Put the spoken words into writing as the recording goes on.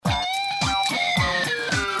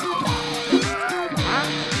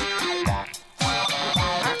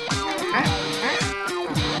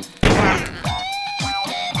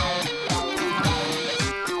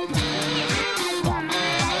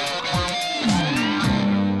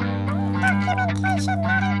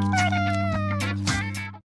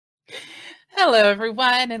Hello,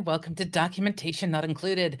 everyone, and welcome to Documentation Not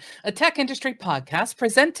Included, a tech industry podcast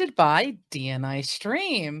presented by DNI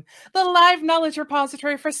Stream, the live knowledge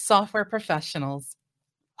repository for software professionals.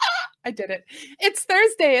 I did it. It's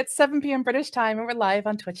Thursday at 7 p.m. British time, and we're live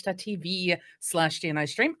on twitch.tv/DNI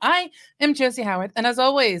Stream. I am Josie Howard, and as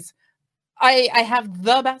always, I have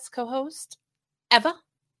the best co-host ever,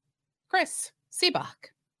 Chris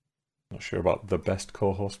Seabach. Not sure about the best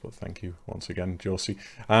co-host, but thank you once again, Josie.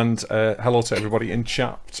 And hello to everybody in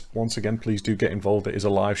chat. Once again, please do get involved. It is a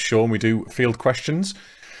live show, and we do field questions.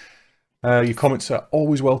 Your comments are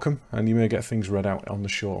always welcome, and you may get things read out on the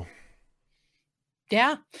show.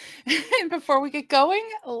 Yeah. And before we get going,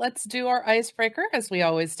 let's do our icebreaker, as we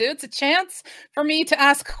always do. It's a chance for me to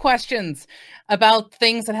ask questions about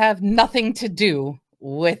things that have nothing to do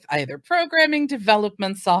with either programming,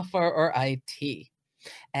 development, software, or IT.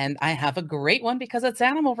 And I have a great one because it's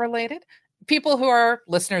animal related. People who are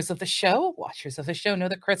listeners of the show, watchers of the show, know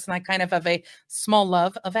that Chris and I kind of have a small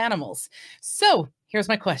love of animals. So here's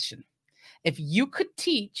my question. If you could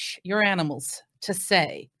teach your animals to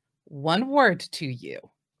say one word to you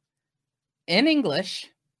in English,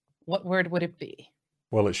 what word would it be?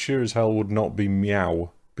 Well, it sure as hell would not be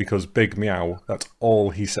meow, because Big Meow, that's all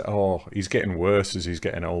he said. Oh, he's getting worse as he's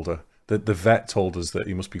getting older. The vet told us that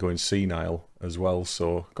he must be going senile as well,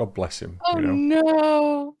 so God bless him. Oh,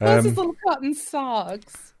 no. Those his little cotton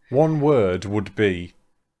socks. One word would be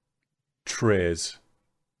trays.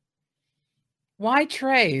 Why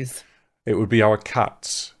trays? It would be our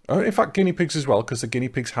cats. In fact, guinea pigs as well, because the guinea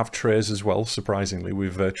pigs have trays as well, surprisingly.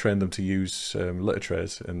 We've trained them to use litter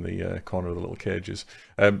trays in the corner of the little cages.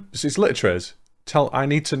 So it's litter trays. I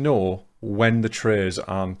need to know when the trays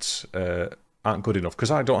aren't good enough,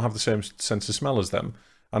 because I don't have the same sense of smell as them,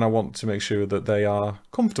 and I want to make sure that they are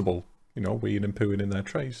comfortable, weeing and pooing in their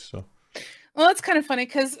trays. So, well, that's kind of funny,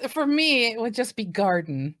 because for me, it would just be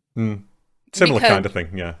garden. Similar kind of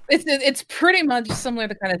thing, yeah. It's pretty much similar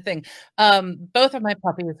to kind of thing. Both of my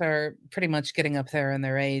puppies are pretty much getting up there in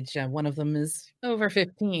their age. One of them is over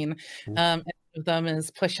 15. And one of them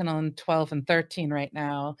is pushing on 12 and 13 right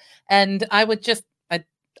now. And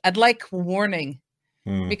I'd like warning,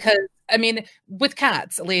 because I mean, with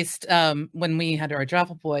cats, at least when we had our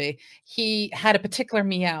Java boy, he had a particular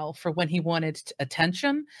meow for when he wanted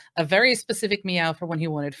attention, a very specific meow for when he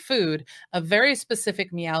wanted food, a very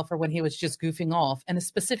specific meow for when he was just goofing off, and a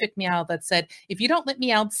specific meow that said, if you don't let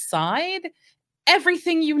me outside,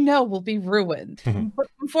 everything you know will be ruined. But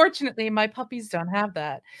unfortunately, my puppies don't have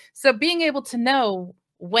that. So being able to know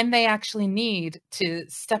when they actually need to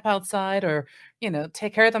step outside or,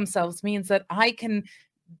 take care of themselves means that I can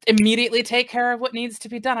immediately take care of what needs to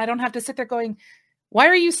be done. I don't have to sit there going, why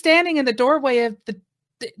are you standing in the doorway of the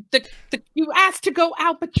you asked to go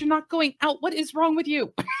out, but you're not going out. What is wrong with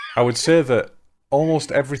you? I would say that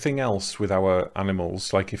almost everything else with our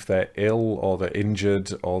animals, like if they're ill or they're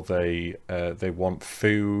injured or they want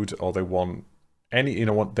food or they want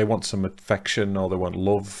they want some affection or they want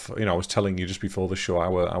love. I was telling you just before the show,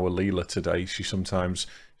 our Leela today,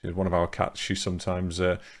 one of our cats, she sometimes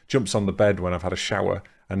jumps on the bed when I've had a shower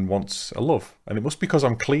and wants a love, and it must be because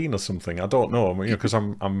I'm clean or something. I don't know, because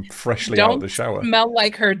I'm freshly out of the shower. Don't smell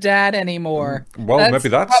like her dad anymore. Well, maybe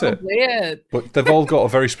that's probably it. But they've all got a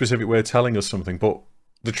very specific way of telling us something. But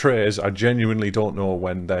the trays, I genuinely don't know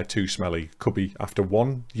when they're too smelly. Could be after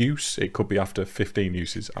one use, it could be after 15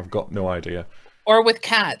 uses. I've got no idea. Or with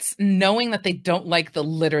cats, knowing that they don't like the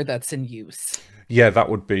litter that's in use. Yeah, that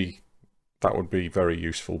would be very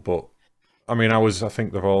useful, but I mean, I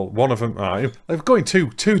think they're all, one of them, they're going too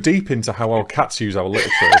deep into how our cats use our litter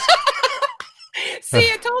trays.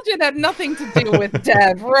 See, I told you that had nothing to do with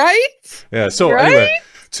Dev, right? Yeah, so Anyway,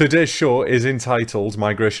 today's show is entitled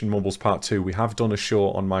Migration Mumbles Part 2. We have done a show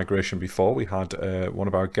on migration before. We had one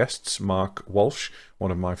of our guests, Mark Walsh,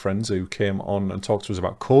 one of my friends, who came on and talked to us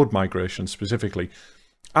about code migration specifically.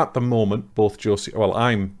 At the moment, both Josie... Well,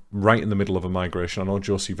 I'm right in the middle of a migration. I know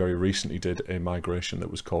Josie very recently did a migration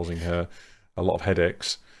that was causing her a lot of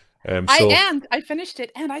headaches. I finished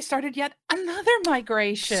it, and I started yet another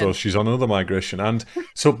migration. So she's on another migration.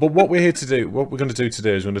 But what we're here to do, what we're going to do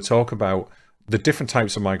today is we're going to talk about the different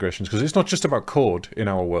types of migrations, because it's not just about code in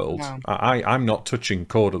our world. No. I'm not touching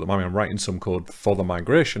code at the moment. I'm writing some code for the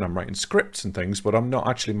migration. I'm writing scripts and things, but I'm not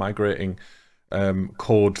actually migrating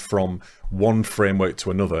code from one framework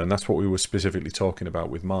to another, and that's what we were specifically talking about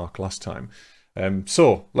with Mark last time.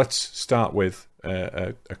 So let's start with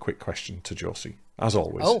a quick question to Josie, as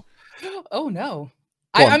always. Oh no,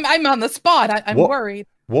 I'm on the spot. I'm worried.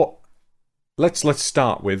 Let's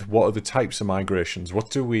start with what are the types of migrations? What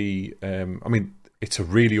do we? I mean, it's a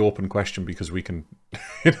really open question because we can,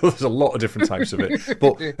 there's a lot of different types of it.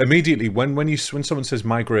 But immediately, when someone says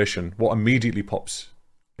migration, what immediately pops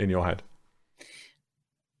in your head?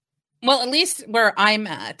 Well, at least where I'm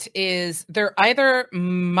at is they're either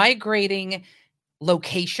migrating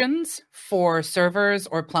locations for servers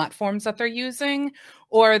or platforms that they're using,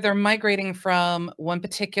 or they're migrating from one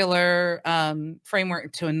particular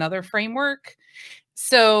framework to another framework.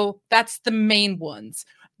 So that's the main ones.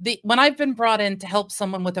 When I've been brought in to help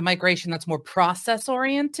someone with a migration that's more process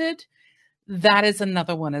oriented, that is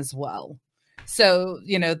another one as well. So,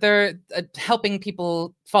 they're helping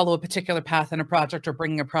people follow a particular path in a project or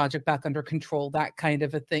bringing a project back under control, that kind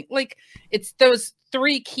of a thing. Like, it's those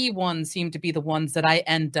three key ones seem to be the ones that I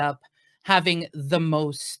end up having the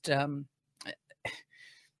most, that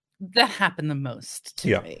happen the most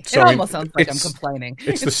to me. So, it almost sounds like I'm complaining.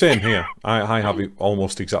 It's the same here. I have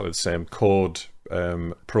almost exactly the same code,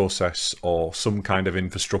 process, or some kind of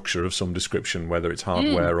infrastructure of some description, whether it's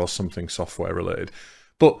hardware or something software related.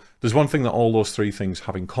 But there's one thing that all those three things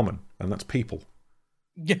have in common, and that's people.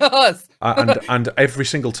 Yes. and every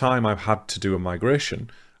single time I've had to do a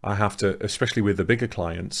migration, I have to, especially with the bigger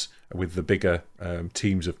clients, with the bigger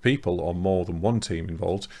teams of people, or more than one team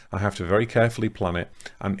involved, I have to very carefully plan it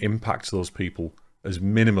and impact those people as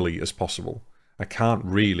minimally as possible. I can't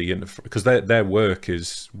really, because their work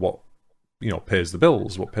is what pays the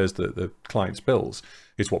bills, what pays the client's bills.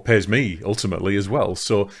 It's what pays me ultimately as well.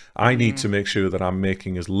 So I need to make sure that I'm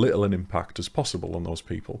making as little an impact as possible on those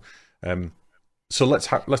people. So let's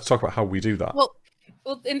talk about how we do that. Well,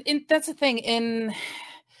 that's the thing. In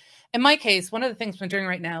my case, one of the things I'm doing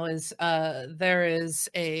right now is there is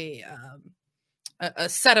a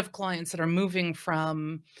set of clients that are moving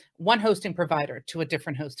from one hosting provider to a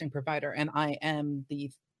different hosting provider, and I am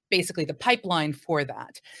basically the pipeline for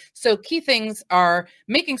that. So key things are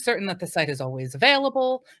making certain that the site is always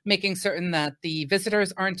available, making certain that the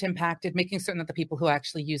visitors aren't impacted, making certain that the people who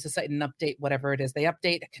actually use the site and update whatever it is they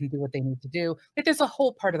update can do what they need to do. Like, there's a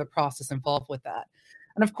whole part of the process involved with that.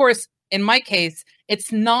 And of course, in my case,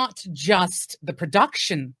 it's not just the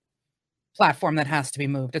production platform that has to be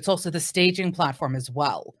moved. It's also the staging platform as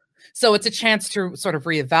well. So it's a chance to sort of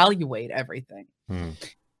reevaluate everything.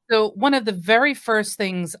 So one of the very first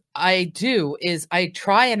things I do is I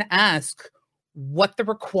try and ask what the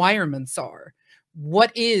requirements are.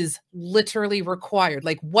 What is literally required?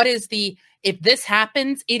 Like, what is if this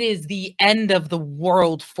happens, it is the end of the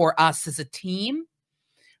world for us as a team.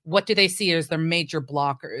 What do they see as their major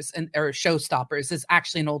blockers or showstoppers? Is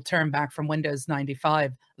actually an old term back from Windows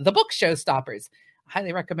 95. The book Showstoppers. I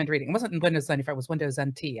highly recommend reading. It wasn't Windows 95, it was Windows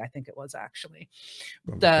NT, I think it was actually.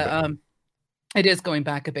 It is going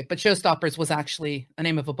back a bit, but Showstoppers was actually a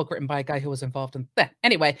name of a book written by a guy who was involved in that.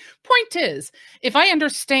 Anyway, point is, if I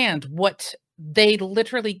understand what they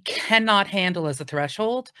literally cannot handle as a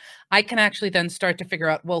threshold, I can actually then start to figure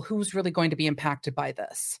out, well, who's really going to be impacted by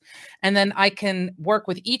this? And then I can work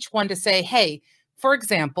with each one to say, hey, for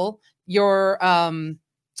example, your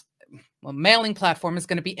mailing platform is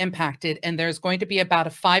going to be impacted, and there's going to be about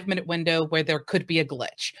a 5-minute window where there could be a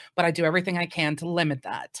glitch, but I do everything I can to limit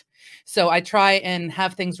that. So I try and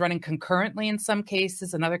have things running concurrently in some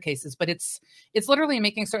cases, in other cases, but it's literally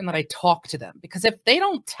making certain that I talk to them, because if they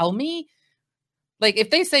don't tell me, like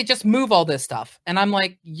if they say just move all this stuff, and I'm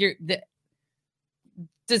like,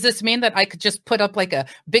 does this mean that I could just put up like a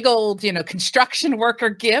big old, construction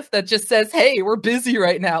worker GIF that just says, hey, we're busy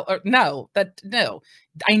right now? Or, no.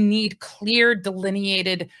 I need clear,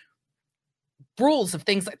 delineated rules of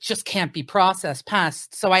things that just can't be processed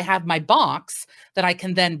past. So I have my box that I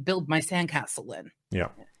can then build my sandcastle in. Yeah.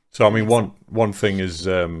 So, I mean, one thing is,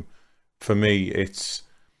 for me, it's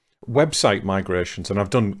website migrations, and I've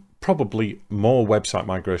done probably more website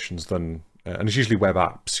migrations than... and it's usually web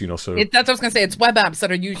apps, so... That's what I was going to say. It's web apps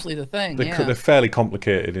that are usually the thing, They're fairly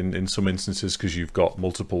complicated in some instances, because you've got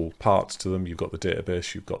multiple parts to them. You've got the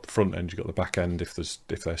database, you've got the front end, you've got the back end if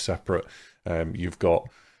they're separate. You've got...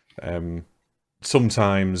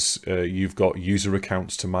 sometimes you've got user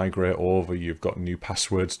accounts to migrate over. You've got new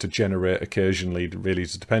passwords to generate occasionally. It really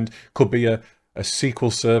does depend. Could be a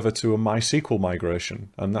SQL server to a MySQL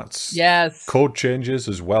migration, and that's code changes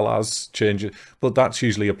as well as changes, but that's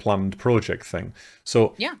usually a planned project thing.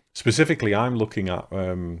 So specifically, I'm looking at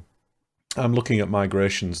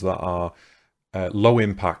migrations that are low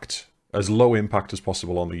impact as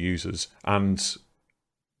possible on the users, and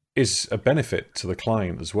is a benefit to the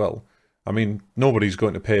client as well. I mean, nobody's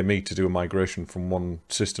going to pay me to do a migration from one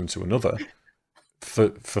system to another for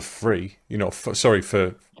free.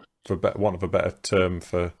 For want of a better term,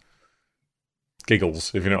 for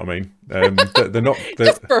giggles, if you know what I mean. They're not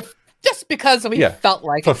just because we felt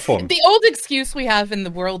like for it. fun. The old excuse we have in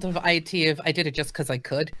the world of IT of I did it just because I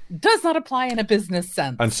could does not apply in a business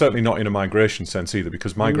sense. And certainly not in a migration sense either,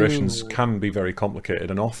 because migrations can be very complicated.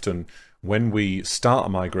 And often when we start a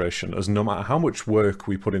migration, as no matter how much work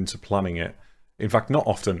we put into planning it, in fact, not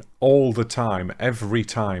often, all the time, every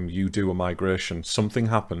time you do a migration, something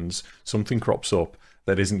happens, something crops up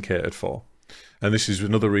that isn't catered for. And this is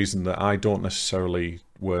another reason that I don't necessarily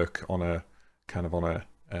work on a kind of on a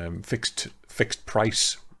fixed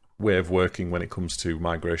price way of working when it comes to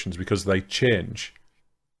migrations, because they change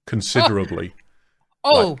considerably.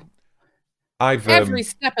 I've every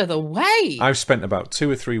step of the way. I've spent about 2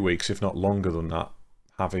 or 3 weeks, if not longer than that,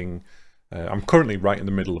 having. I'm currently right in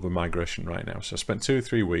the middle of a migration right now, so I spent 2 or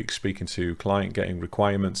 3 weeks speaking to client, getting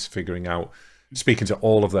requirements, speaking to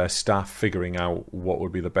all of their staff, figuring out what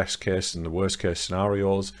would be the best case and the worst case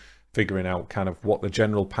scenarios, figuring out kind of what the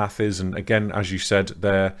general path is. And again, as you said,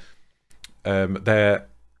 they're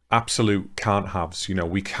absolute can't-haves. You know,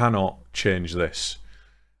 we cannot change this.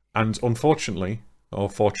 And unfortunately, or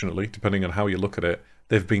fortunately, depending on how you look at it,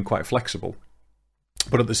 they've been quite flexible.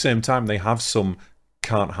 But at the same time, they have some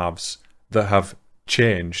can't-haves that have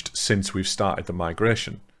changed since we've started the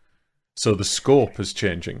migration. So the scope is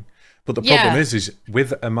changing. But the problem is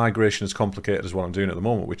with a migration as complicated as what I'm doing at the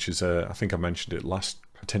moment, which is, I think I mentioned it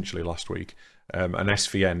potentially last week, an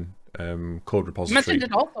SVN code repository. You mentioned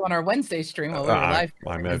it also on our Wednesday stream while we were live.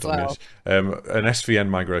 I may have done this. An SVN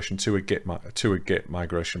migration to a Git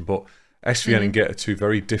migration, but SVN and Git are two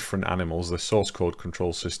very different animals. They're source code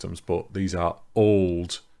control systems, but these are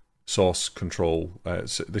old source control.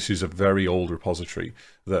 So this is a very old repository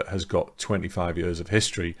that has got 25 years of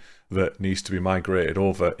history that needs to be migrated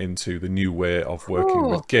over into the new way of working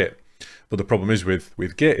with Git. But the problem is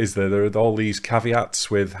with Git is that there are all these caveats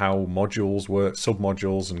with how modules work,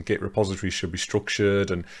 submodules, and Git repositories should be structured,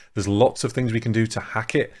 and there's lots of things we can do to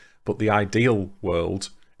hack it, but the ideal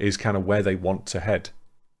world is kind of where they want to head.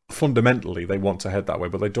 Fundamentally, they want to head that way,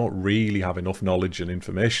 but they don't really have enough knowledge and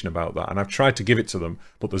information about that. And I've tried to give it to them,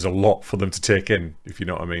 but there's a lot for them to take in, if you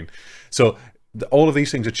know what I mean. So all of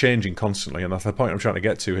these things are changing constantly, and that's the point I'm trying to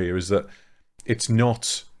get to here, is that it's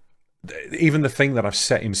not... Even the thing that I've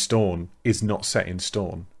set in stone is not set in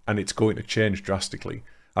stone, and it's going to change drastically.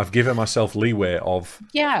 I've given myself leeway of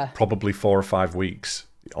probably 4 or 5 weeks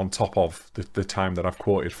on top of the time that I've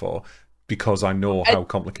quoted for, because I know how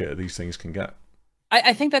complicated these things can get.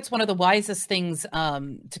 I think that's one of the wisest things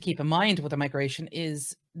to keep in mind with a migration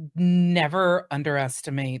is never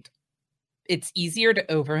underestimate. It's easier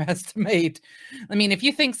to overestimate. I mean, if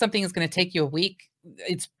you think something is going to take you a week,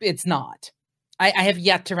 it's not. I have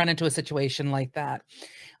yet to run into a situation like that.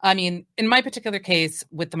 I mean, in my particular case,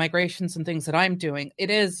 with the migrations and things that I'm doing, it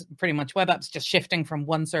is pretty much web apps just shifting from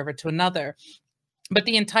one server to another. But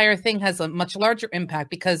the entire thing has a much larger impact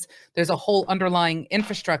because there's a whole underlying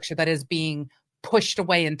infrastructure that is being pushed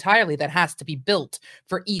away entirely that has to be built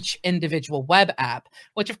for each individual web app,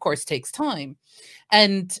 which of course takes time.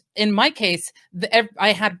 And in my case,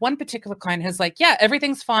 I had one particular client who's like, yeah,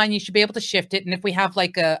 everything's fine. You should be able to shift it. And if we have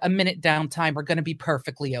like a minute downtime, we're going to be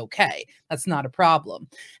perfectly okay. That's not a problem.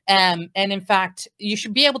 And in fact, you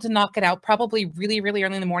should be able to knock it out probably really, really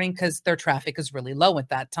early in the morning because their traffic is really low at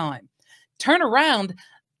that time. Turn around,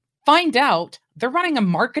 find out they're running a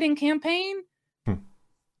marketing campaign,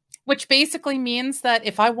 which basically means that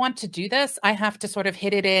if I want to do this, I have to sort of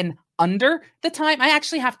hit it in under the time. I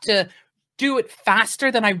actually have to do it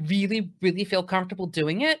faster than I really, really feel comfortable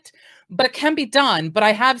doing it. But it can be done. But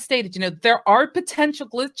I have stated, there are potential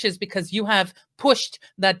glitches because you have pushed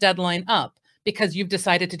that deadline up because you've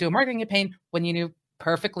decided to do a marketing campaign when you knew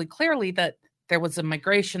perfectly clearly that there was a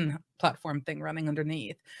migration platform thing running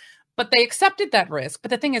underneath. But they accepted that risk. But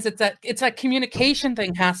the thing is, it's a communication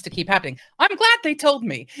thing has to keep happening. I'm glad they told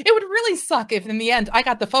me. It would really suck if in the end I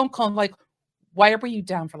got the phone call and like, why were you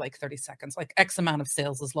down for like 30 seconds? Like X amount of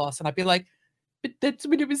sales is lost. And I'd be like, but that's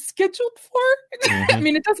what it was scheduled for. I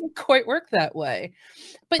mean, it doesn't quite work that way.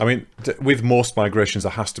 But I mean, with most migrations,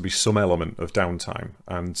 there has to be some element of downtime.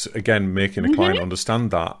 And again, making a client understand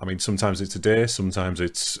that. I mean, sometimes it's a day, sometimes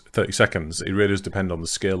it's 30 seconds. It really does depend on the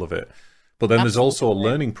scale of it. But then there's also a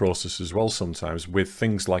learning process as well sometimes with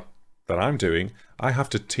things like that I'm doing. I have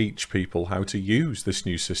to teach people how to use this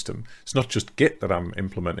new system. It's not just Git that I'm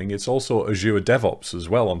implementing, it's also Azure DevOps as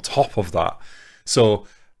well on top of that. So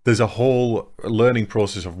there's a whole learning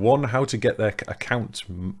process of how to get their account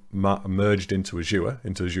merged into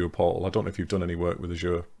Azure Portal. I don't know if you've done any work with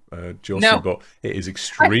Azure, Josie, but it is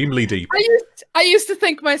extremely deep. I used to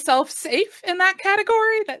think myself safe in that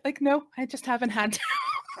category. That no, I just haven't had to.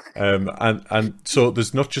 And so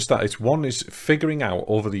there's not just that. It's one is figuring out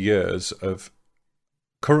over the years of.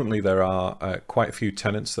 Currently, there are quite a few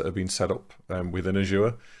tenants that have been set up within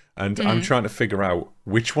Azure, and I'm trying to figure out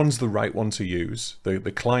which one's the right one to use. The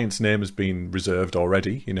client's name has been reserved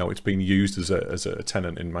already. You know, it's been used as a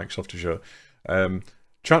tenant in Microsoft Azure.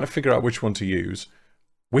 Trying to figure out which one to use,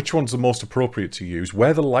 which one's the most appropriate to use,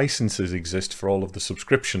 where the licenses exist for all of the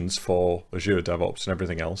subscriptions for Azure DevOps and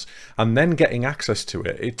everything else, and then getting access to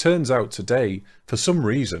it. It turns out today, for some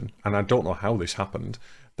reason, and I don't know how this happened,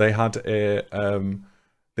 they had a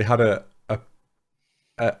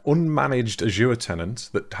unmanaged Azure tenant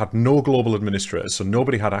that had no global administrators, so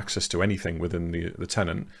nobody had access to anything within the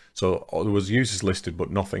tenant. So there was users listed,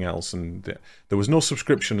 but nothing else, and there was no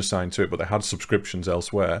subscription assigned to it, but they had subscriptions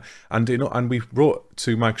elsewhere. And and we wrote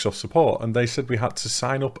to Microsoft support, and they said we had to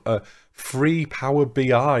sign up a free Power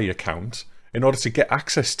BI account in order to get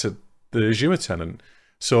access to the Azure tenant.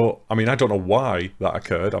 So, I mean, I don't know why that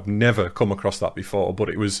occurred. I've never come across that before, but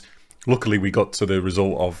it was. Luckily, we got to the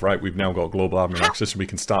result of, right, we've now got global admin access and we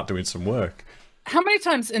can start doing some work. How many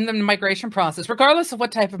times in the migration process, regardless of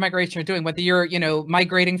what type of migration you're doing, whether you're,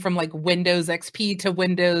 migrating from like Windows XP to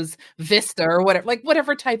Windows Vista or whatever, like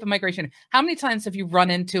whatever type of migration, how many times have you run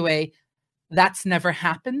into that's never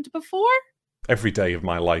happened before? Every day of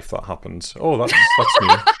my life that happens. Oh, that's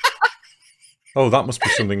new. Oh, that must be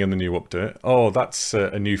something in the new update. Oh, that's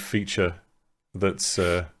a new feature that's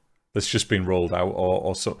just been rolled out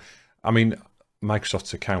or so. I mean,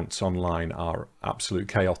 Microsoft's accounts online are absolutely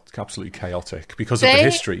chaotic because of the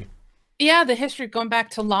history. Yeah, the history going back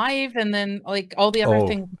to live and then like all the other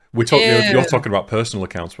things. You're talking about personal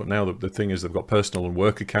accounts, but now the thing is they've got personal and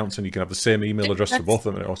work accounts and you can have the same email address for both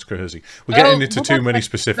of them. It's crazy. We're getting into too many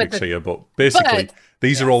specifics here, but basically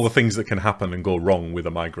these are all the things that can happen and go wrong with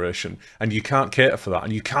a migration, and you can't cater for that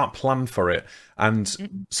and you can't plan for it. And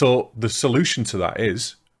so the solution to that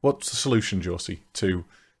is, what's the solution, Josie, to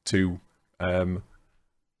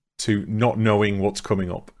not knowing what's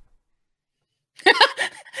coming up?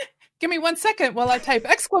 Give me 1 second while I type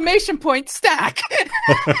 !stack.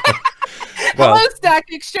 Hello, Stack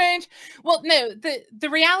Exchange. Well, no, the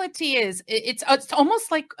reality is it's almost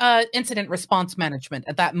like incident response management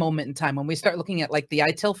at that moment in time when we start looking at like the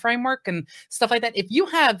ITIL framework and stuff like that. If you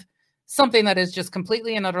have something that is just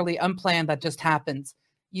completely and utterly unplanned that just happens,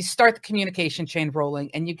 you start the communication chain rolling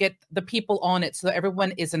and you get the people on it so that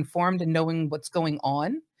everyone is informed and knowing what's going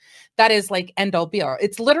on. That is like end all be all.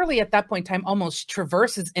 It's literally at that point in time almost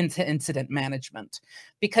traverses into incident management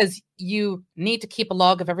because you need to keep a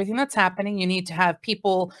log of everything that's happening. You need to have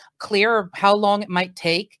people clear of how long it might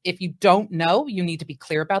take. If you don't know, you need to be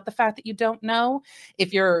clear about the fact that you don't know.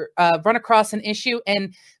 If you're run across an issue,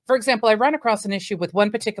 and for example, I ran across an issue with one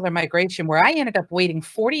particular migration where I ended up waiting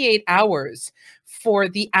 48 hours for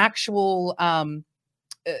the actual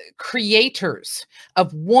creators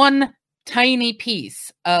of one tiny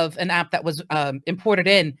piece of an app that was imported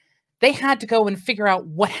in. They had to go and figure out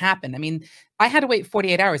what happened. I mean, I had to wait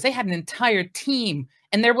 48 hours. They had an entire team,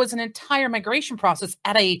 and there was an entire migration process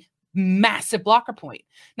at a massive blocker point.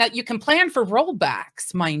 Now, you can plan for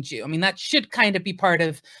rollbacks, mind you. I mean, that should kind of be part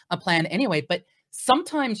of a plan anyway, but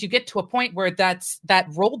sometimes you get to a point where that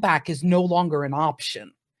rollback is no longer an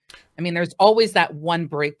option. I mean, there's always that one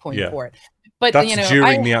break point for it. But that's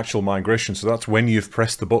during the actual migration. So that's when you've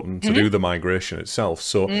pressed the button to do the migration itself.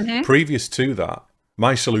 So previous to that,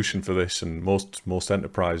 my solution for this, and most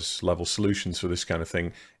enterprise level solutions for this kind of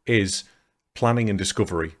thing, is planning and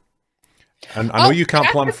discovery. And I know you can't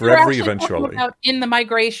plan for every eventuality in the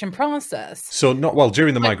migration process. So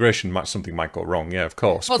during the migration, something might go wrong. Yeah, of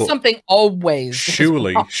course. Well, something always.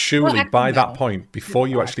 Surely, by that point, before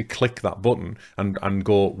you actually click that button and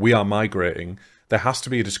go, we are migrating, there has to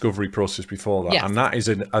be a discovery process before that, and that is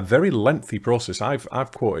a very lengthy process.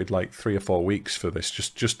 I've quoted like 3 or 4 weeks for this,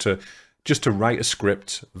 just to write a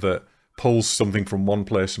script that pulls something from one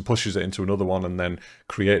place and pushes it into another one and then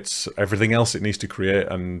creates everything else it needs to create,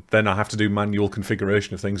 and then I have to do manual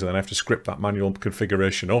configuration of things, and then I have to script that manual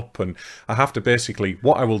configuration up, and I have to basically,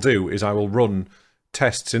 what I will do is I will run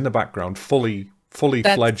tests in the background, fully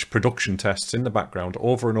fledged production tests in the background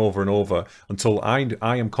over and over and over until I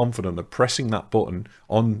am confident that pressing that button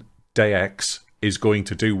on day X is going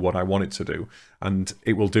to do what I want it to do, and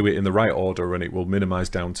it will do it in the right order, and it will minimize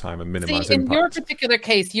downtime and minimize impact. In your particular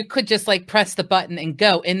case, you could just like press the button and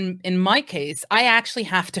go. In my case, I actually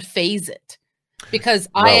have to phase it because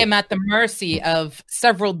I am at the mercy of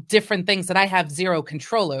several different things that I have zero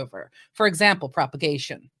control over. For example,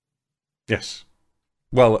 propagation. Yes.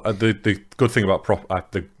 Well, the good thing about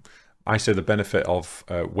I say the benefit of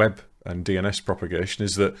web and DNS propagation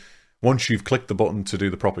is that once you've clicked the button to do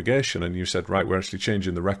the propagation and you said, right, we're actually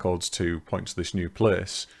changing the records to point to this new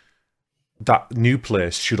place, that new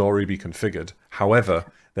place should already be configured. However,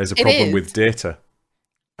 there's a problem with data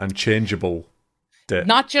and changeable data.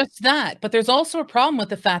 Not just that, but there's also a problem with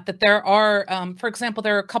the fact that there are, for example,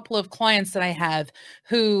 there are a couple of clients that I have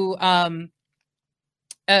who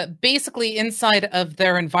basically inside of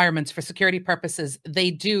their environments for security purposes, they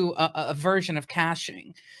do a version of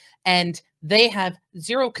caching, and they have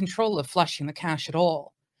zero control of flushing the cache at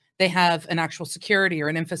all. They have an actual security or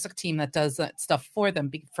an InfoSec team that does that stuff for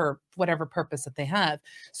them for whatever purpose that they have.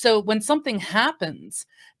 So when something happens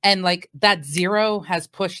and like that zero has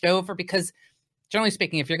pushed over, because generally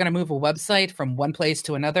speaking, if you're going to move a website from one place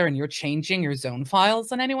to another and you're changing your zone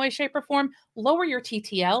files in any way, shape, or form, lower your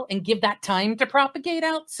TTL and give that time to propagate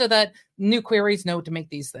out so that new queries know to make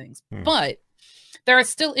these things. But there are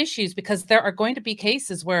still issues because there are going to be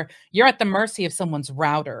cases where you're at the mercy of someone's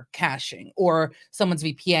router caching or someone's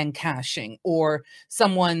VPN caching or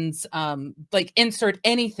someone's like insert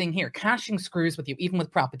anything here. Caching screws with you, even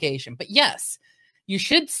with propagation. But yes, you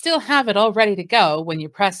should still have it all ready to go when you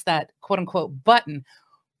press that quote unquote button.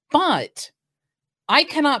 But I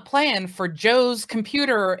cannot plan for Joe's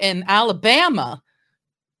computer in Alabama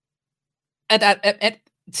to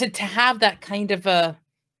have that kind of a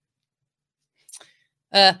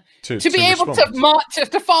to be able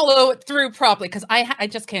to follow it through properly, because I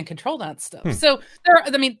just can't control that stuff. So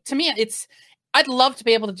I mean, to me, I'd love to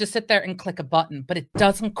be able to just sit there and click a button, but it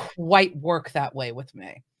doesn't quite work that way with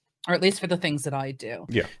me, or at least for the things that I do.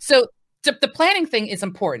 Yeah. So the planning thing is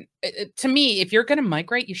important. To me, if you're going to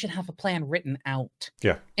migrate, you should have a plan written out.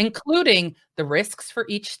 Yeah. Including the risks for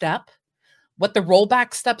each step, what the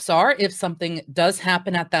rollback steps are if something does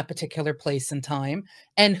happen at that particular place and time,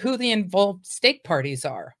 and who the involved stake parties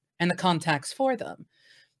are and the contacts for them.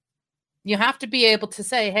 You have to be able to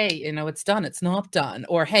say, hey, it's done, it's not done.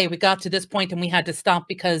 Or, hey, we got to this point and we had to stop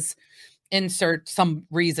because insert some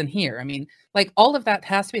reason here. I mean, like all of that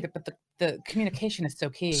has to be, but the communication is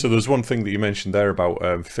so key. So there's one thing that you mentioned there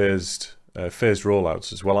about phased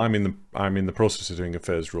rollouts as well. I'm in the process of doing a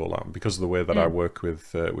phased rollout because of the way that I work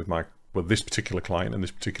with this particular client and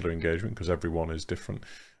this particular engagement, because everyone is different.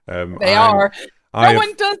 They are. No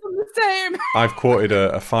one does them the same. I've quoted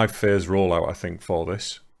a 5-phase rollout, I think, for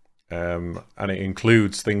this. And it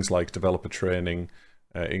includes things like developer training.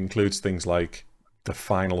 It includes things like the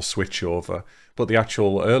final switchover. But the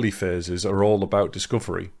actual early phases are all about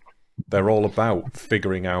discovery. They're all about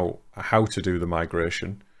figuring out how to do the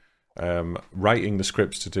migration, writing the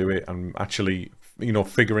scripts to do it, and actually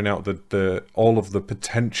figuring out all of the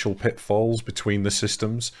potential pitfalls between the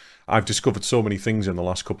systems. I've discovered so many things in the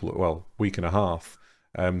last week and a half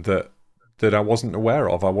that I wasn't aware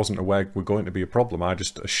of. I wasn't aware were going to be a problem. I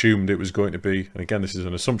just assumed it was going to be, and again, this is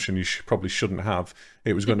an assumption you probably shouldn't have.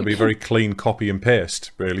 It was going to be very clean copy and paste,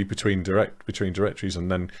 really, between directories, and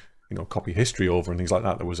then copy history over and things like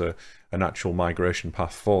that. There was an actual migration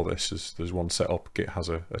path for this. There's one set up. Git has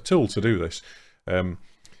a tool to do this,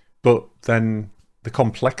 but then the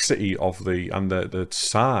complexity of the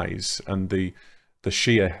size and the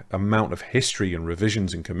sheer amount of history and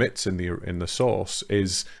revisions and commits in the source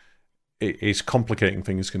is complicating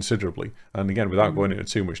things considerably. And again, without going into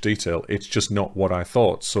too much detail, it's just not what I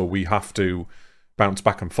thought. So we have to bounce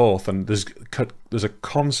back and forth, and there's a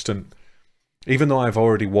constant. Even though I've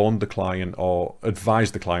already warned the client, or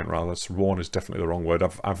advised the client rather, warn is definitely the wrong word.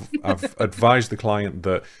 I've advised the client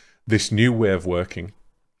that this new way of working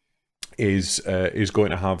is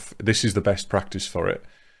going to have, this is the best practice for it.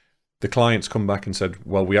 The client's come back and said,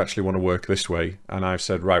 well, we actually want to work this way. And I've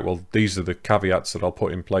said, right, well, these are the caveats that I'll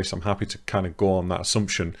put in place. I'm happy to kind of go on that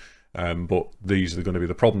assumption, but these are going to be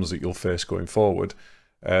the problems that you'll face going forward.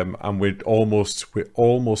 And we're almost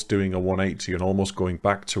doing a 180 and almost going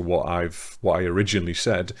back to what I originally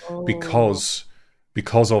said, because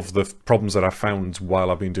of the problems that I found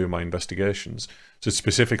while I've been doing my investigations. So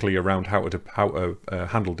specifically around how to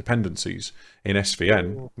handle dependencies in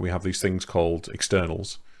SVN, we have these things called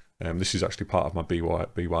externals. This is actually part of my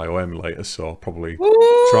BYOM later, so I'll probably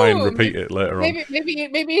try and repeat it later on.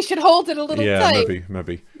 Maybe you should hold it a little tight.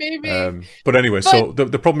 Maybe. But anyway, so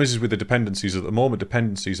the problem is with the dependencies at the moment.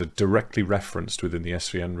 Dependencies are directly referenced within the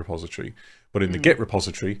SVN repository, but in the Git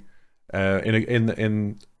repository,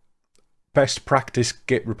 in best practice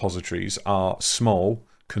Git repositories are small,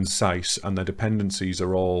 concise, and their dependencies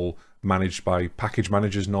are all managed by package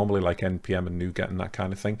managers normally, like npm and NuGet and that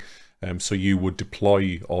kind of thing. So you would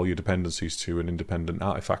deploy all your dependencies to an independent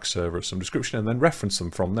artifact server of some description and then reference them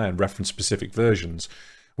from there and reference specific versions.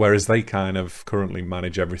 Whereas they kind of currently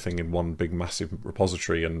manage everything in one big massive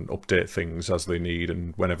repository and update things as they need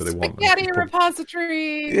and whenever they want. Spaghetti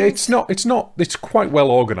repository. It's quite well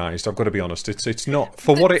organized, I've got to be honest. It's not,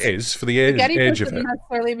 for what it is, for the age of it. Doesn't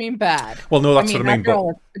necessarily mean bad. Well, no, that's what I mean.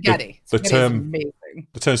 But spaghetti. The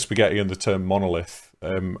term spaghetti and the term monolith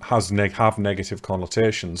have negative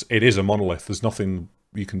connotations. It is a monolith. There's nothing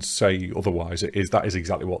you can say otherwise. That is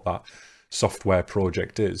exactly what that software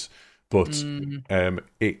project is. But there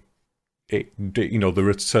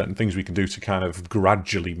are certain things we can do to kind of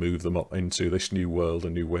gradually move them up into this new world, a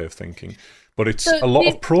new way of thinking. But it's a lot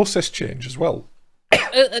of process change as well.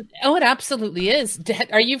 It absolutely is.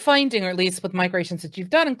 Are you finding, or at least with migrations that you've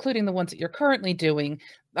done, including the ones that you're currently doing,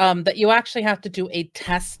 that you actually have to do a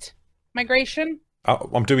test migration?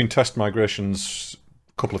 I'm doing test migrations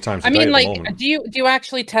a couple of times a day at the moment. Do you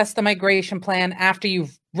actually test the migration plan after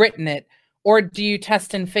you've written it? Or do you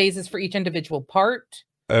test in phases for each individual part?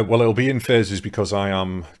 Well, it'll be in phases because I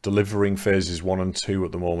am delivering phases 1 and 2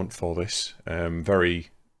 at the moment for this, by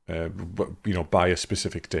a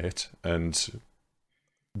specific date. And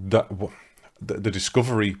the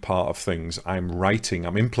discovery part of things, I'm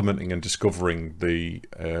implementing and discovering the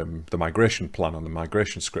migration plan and the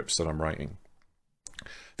migration scripts that I'm writing.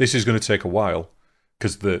 This is going to take a while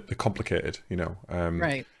because they're complicated,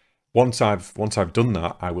 Right. Once I've done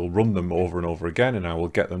that, I will run them over and over again, and I will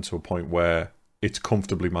get them to a point where it's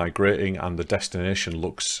comfortably migrating and the destination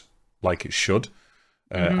looks like it should,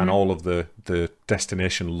 and all of the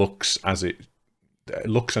destination looks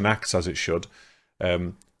and acts as it should,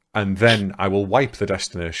 and then I will wipe the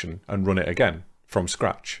destination and run it again from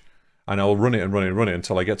scratch, and I will run it and run it and run it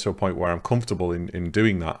until I get to a point where I'm comfortable in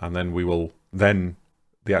doing that, and then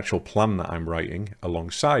the actual plan that I'm writing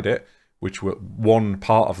alongside it, one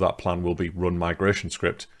part of that plan will be run migration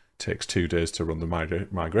script. Takes 2 days to run the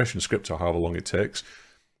migration script, or however long it takes,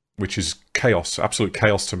 which is chaos, absolute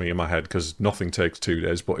chaos to me in my head, because nothing takes 2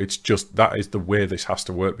 days. But it's just, that is the way this has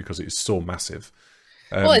to work because it's so massive.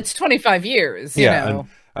 Well, it's 25 years, you know.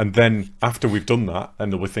 And then after we've done that,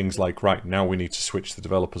 then there'll be things like, right, now we need to switch the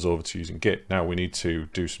developers over to using Git. Now we need to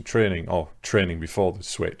do some training before the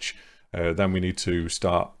switch. Then we need to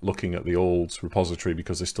start looking at the old repository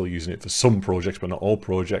because they're still using it for some projects, but not all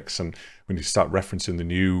projects. And we need to start referencing the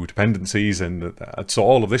new dependencies. And so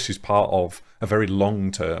all of this is part of a very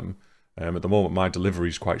long term. At the moment, my delivery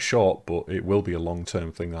is quite short, but it will be a long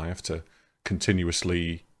term thing that I have to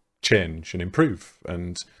continuously change and improve.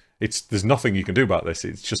 And there's nothing you can do about this.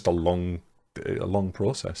 It's just a long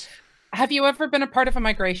process. Have you ever been a part of a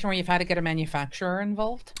migration where you've had to get a manufacturer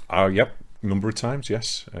involved? Yep. A number of times,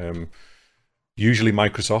 yes. Usually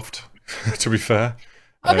Microsoft, to be fair.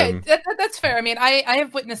 Okay, that's fair. I mean, I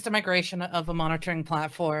have witnessed a migration of a monitoring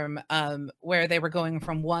platform where they were going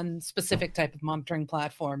from one specific type of monitoring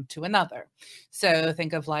platform to another. So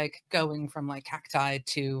think of like going from like Cacti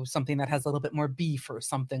to something that has a little bit more beef or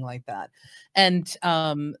something like that. And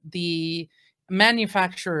the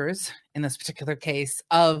manufacturers, in this particular case,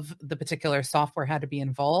 of the particular software had to be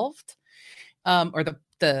involved, or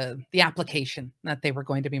the application that they were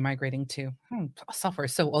going to be migrating to. Software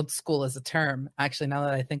is so old school as a term, actually, now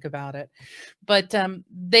that I think about it. But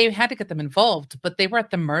they had to get them involved, but they were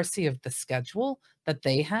at the mercy of the schedule that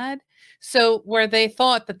they had. So where they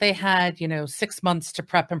thought that they had, 6 months to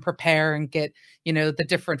prep and prepare and get, the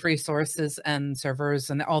different resources and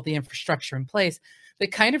servers and all the infrastructure in place, they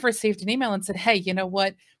kind of received an email and said, hey, you know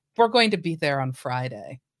what? We're going to be there on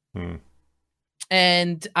Friday.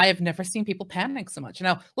 And I have never seen people panic so much.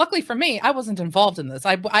 Now, luckily for me, I wasn't involved in this.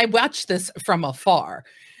 I watched this from afar.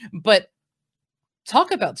 But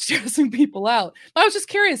talk about stressing people out. I was just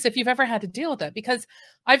curious if you've ever had to deal with that, because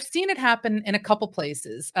I've seen it happen in a couple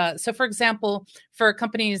places. So, for example, for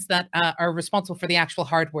companies that are responsible for the actual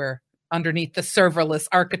hardware underneath the serverless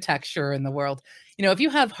architecture in the world, if you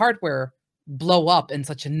have hardware blow up in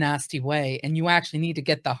such a nasty way and you actually need to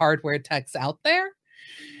get the hardware techs out there,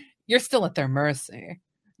 you're still at their mercy.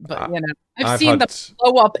 But I've seen them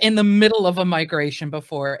blow up in the middle of a migration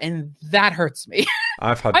before, and that hurts me.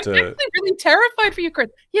 I'm actually really terrified for you, Chris.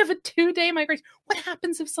 You have a 2-day migration. What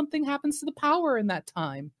happens if something happens to the power in that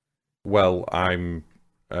time? Well,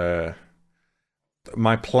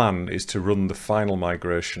 my plan is to run the final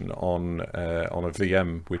migration on a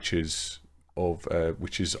VM, which is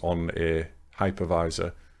on a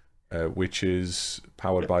hypervisor, which is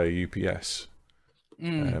powered by a UPS.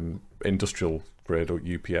 Industrial grade or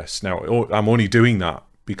UPS. Now, I'm only doing that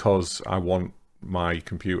because I want my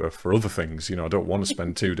computer for other things. I don't want to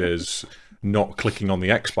spend 2 days not clicking on the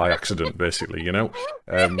X by accident, basically.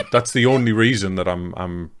 That's the only reason that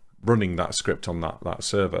I'm running that script on that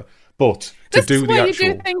server. But this is why you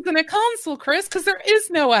do things in a console, Chris, because there is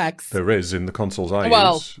no X. There is in the consoles I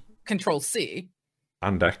use. Control C.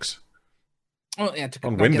 And X. Well, yeah,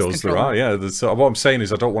 on Windows there are, yeah. So what I'm saying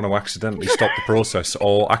is I don't want to accidentally stop the process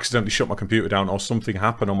or accidentally shut my computer down or something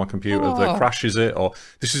happen on my computer that crashes it. Or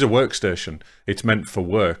this is a workstation. It's meant for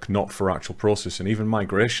work, not for actual processing. Even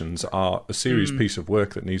migrations are a serious piece of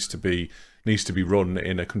work that needs to be run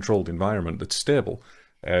in a controlled environment that's stable.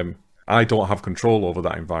 I don't have control over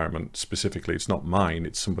that environment specifically. It's not mine,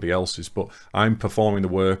 it's somebody else's, but I'm performing the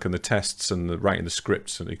work and the tests and the writing the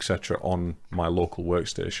scripts and etc. on my local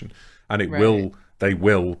workstation. And they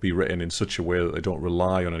will be written in such a way that they don't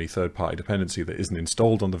rely on any third-party dependency that isn't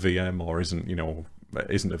installed on the VM or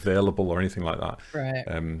isn't available or anything like that. Right.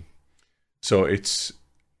 So it's,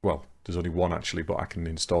 well, there's only one actually, but I can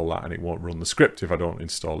install that and it won't run the script if I don't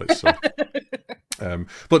install it. So,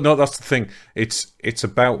 but no, that's the thing. It's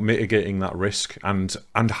about mitigating that risk and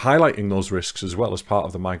highlighting those risks as well as part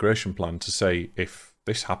of the migration plan to say if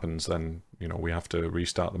this happens, then we have to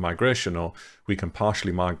restart the migration, or we can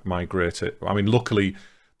partially migrate it. I mean, luckily,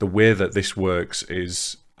 the way that this works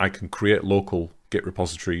is I can create local Git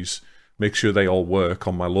repositories, make sure they all work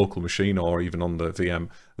on my local machine or even on the VM.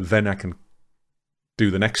 Then I can do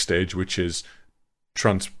the next stage, which is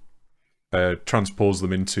transpose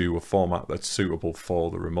them into a format that's suitable for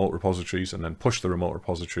the remote repositories, and then push the remote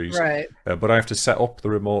repositories. Right. But I have to set up the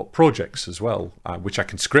remote projects as well, which I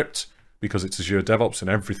can script, because it's Azure DevOps and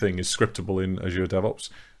everything is scriptable in Azure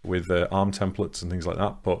DevOps with ARM templates and things like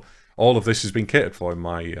that. But all of this has been catered for in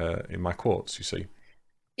my quotes, you see.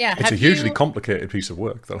 Yeah, it's a hugely complicated piece of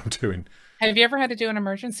work that I'm doing. Have you ever had to do an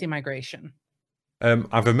emergency migration? I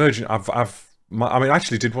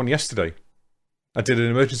actually did one yesterday. I did an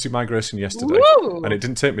emergency migration yesterday. Woo! And it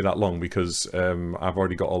didn't take me that long because I've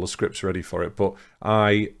already got all the scripts ready for it. But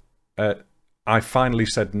I finally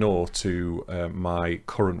said no to my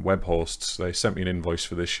current web hosts. They sent me an invoice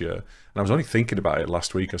for this year. And I was only thinking about it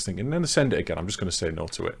last week. I was thinking, then send it again. I'm just going to say no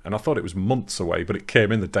to it. And I thought it was months away, but it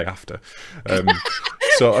came in the day after.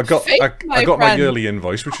 So I got my yearly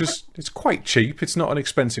invoice, which it's quite cheap. It's not an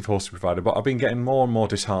expensive hosting provider, but I've been getting more and more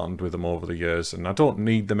disheartened with them over the years. And I don't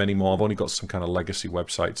need them anymore. I've only got some kind of legacy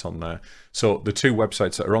websites on there. So the two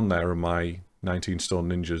websites that are on there are my 19 Stone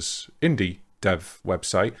Ninjas indie dev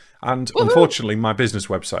website and unfortunately my business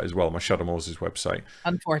website as well, my Shadow Moses website.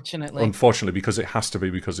 Unfortunately, because it has to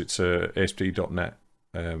be, because it's a ASP.NET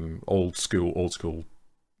old school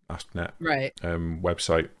ASP.NET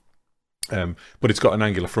website. But it's got an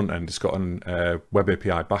Angular front end, it's got an web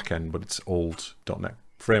API back end, but it's old .NET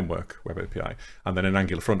framework web API, and then an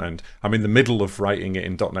Angular front end. I'm in the middle of writing it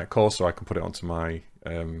in .NET Core so I can put it onto my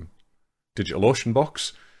DigitalOcean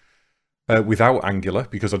box. Without Angular,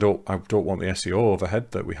 because I don't want the SEO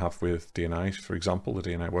overhead that we have with DNI, for example, the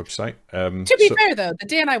DNI website. To be fair, though, the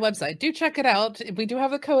DNI website, do check it out. We do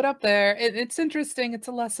have the code up there. It's interesting. It's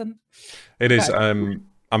a lesson. It is.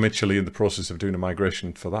 I'm actually in the process of doing a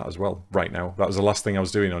migration for that as well right now. That was the last thing I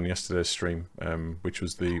was doing on yesterday's stream, which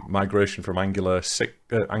was the migration from Angular 8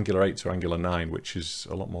 to Angular 9, which is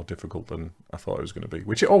a lot more difficult than I thought it was going to be,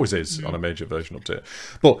 which it always is on a major version update.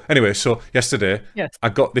 But anyway, so yesterday,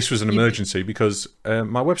 this was an emergency because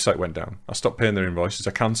my website went down. I stopped paying their invoices,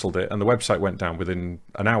 I cancelled it, and the website went down within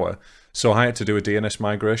an hour. So I had to do a DNS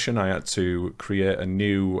migration. I had to create a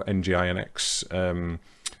new NGINX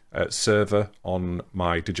server on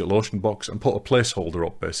my DigitalOcean box and put a placeholder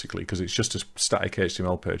up, basically, because it's just a static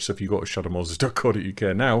HTML page. So if you go to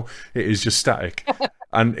shadowmoses.co.uk now, it is just static.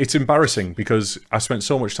 And it's embarrassing because I spent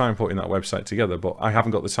so much time putting that website together, but I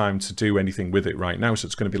haven't got the time to do anything with it right now. So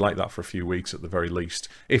it's going to be like that for a few weeks at the very least,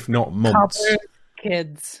 if not months. Cobbler's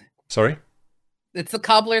kids. Sorry? It's the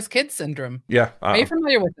cobbler's kid syndrome. Yeah. Are you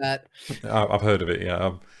familiar with that? I've heard of it,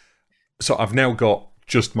 yeah. So I've now got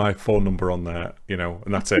just my phone number on there, and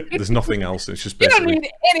that's it. There's nothing else. It's just basically... You don't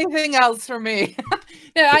need anything else from me.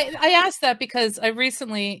 No, I asked that because I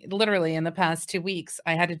recently, literally in the past 2 weeks,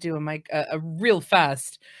 I had to do a real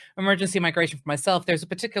fast emergency migration for myself. There's a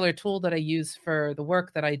particular tool that I use for the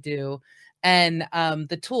work that I do. And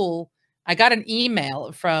the tool, I got an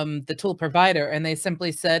email from the tool provider and they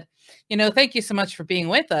simply said, thank you so much for being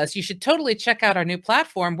with us. You should totally check out our new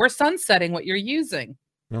platform. We're sunsetting what you're using.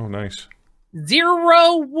 Oh, nice.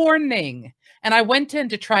 Zero warning. And I went in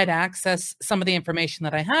to try to access some of the information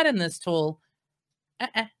that I had in this tool.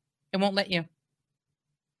 It won't let you.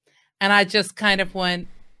 And I just kind of went.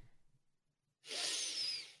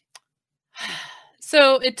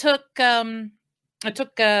 So it took one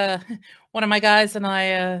of my guys and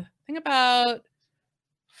I think about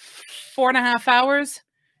 4.5 hours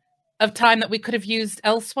of time that we could have used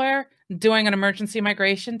elsewhere doing an emergency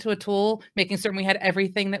migration to a tool, making certain we had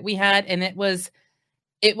everything that we had. And it was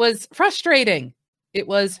frustrating. It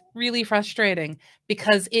was really frustrating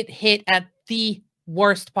because it hit at the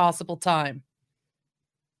worst possible time.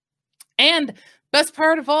 And best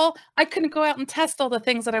part of all, I couldn't go out and test all the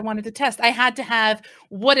things that I wanted to test. I had to have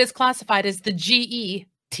what is classified as the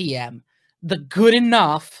GETM, the good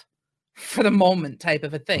enough for the moment type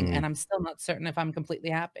of a thing. And I'm still not certain if I'm completely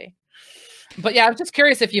happy. But yeah, I was just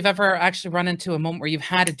curious if you've ever actually run into a moment where you've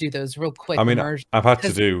had to do those real quick. I mean, I've had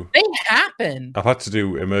to do. They happen. I've had to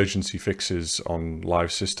do emergency fixes on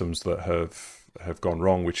live systems that have gone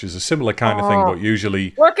wrong, which is a similar kind of thing, but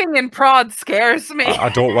usually working in prod scares me. I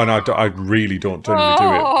really don't generally do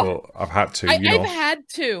it, but I've had to. I've had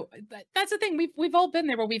to. That's the thing. We've all been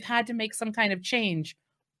there where we've had to make some kind of change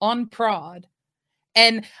on prod,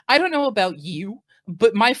 and I don't know about you,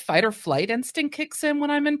 but my fight or flight instinct kicks in when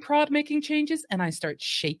I'm in prod making changes, and I start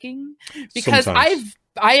shaking because sometimes.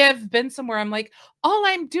 I have been somewhere I'm like, all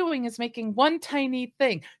I'm doing is making one tiny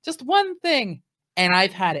thing, just one thing, and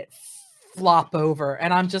I've had it flop over,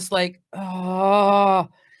 and I'm just like, oh.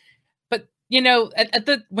 But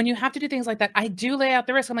when you have to do things like that, I do lay out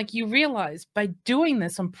the risk. I'm like, you realize by doing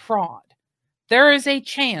this on prod, there is a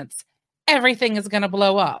chance everything is going to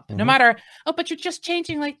blow up. No matter, but you're just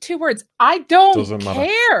changing like 2 words. I don't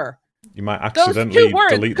care. You might accidentally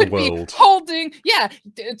delete the world.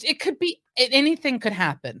 It could be, anything could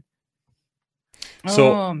happen.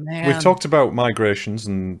 So we've talked about migrations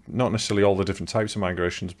and not necessarily all the different types of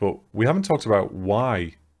migrations, but we haven't talked about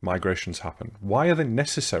why migrations happen. Why are they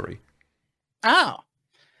necessary? Oh.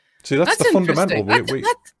 See, that's the fundamental.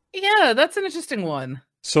 That's an interesting one.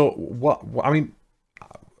 So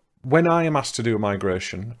when I am asked to do a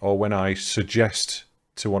migration, or when I suggest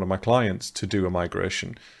to one of my clients to do a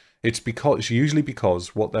migration, it's usually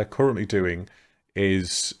because what they're currently doing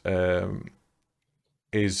is,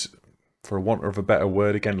 for want of a better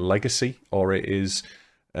word again, legacy, or it's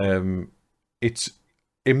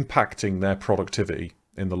impacting their productivity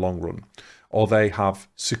in the long run, or they have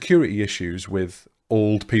security issues with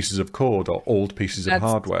old pieces of code or old pieces of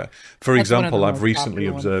hardware. For example, I've recently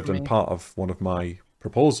observed, and part of one of my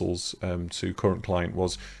proposals to current client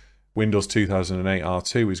was Windows 2008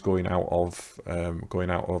 R2 is going out of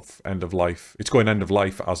end of life. It's going end of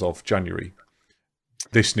life as of January.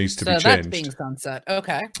 This needs to be changed. That's being sunset.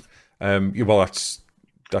 Okay. That's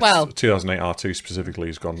 2008 R2 specifically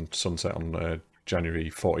has gone sunset on January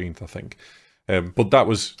 14th, I think. But that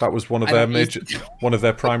was one of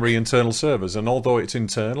their primary internal servers, and although it's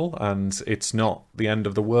internal and it's not the end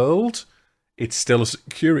of the world, it's still a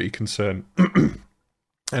security concern,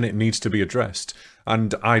 and it needs to be addressed.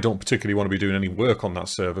 And I don't particularly want to be doing any work on that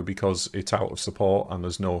server because it's out of support and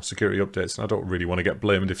there's no security updates, and I don't really want to get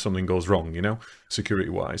blamed if something goes wrong,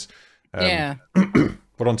 security-wise.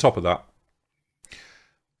 But on top of that,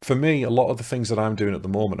 for me, a lot of the things that I'm doing at the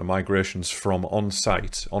moment are migrations from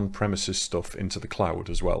on-site, on-premises stuff into the cloud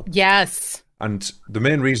as well. Yes. And the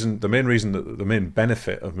main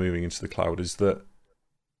benefit of moving into the cloud is that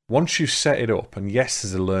once you set it up, and yes,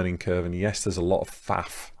 there's a learning curve, and yes, there's a lot of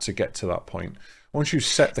faff to get to that point. Once you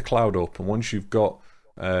set the cloud up, and once you've got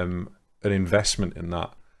an investment in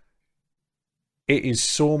that, it is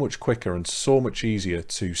so much quicker and so much easier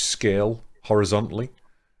to scale horizontally.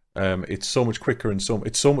 It's so much quicker and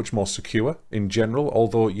it's so much more secure in general,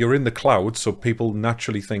 although you're in the cloud, so people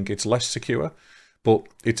naturally think it's less secure, but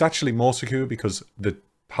it's actually more secure because the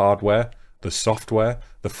hardware, the software,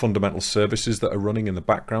 the fundamental services that are running in the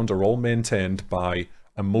background are all maintained by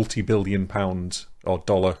a multi-billion pound or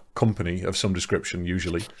dollar company of some description,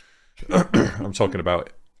 usually. I'm talking about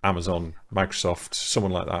Amazon, Microsoft,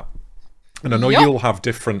 someone like that. And I know you'll have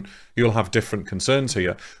different concerns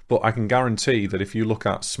here, but I can guarantee that if you look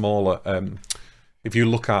at if you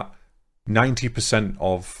look at 90%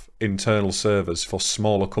 of internal servers for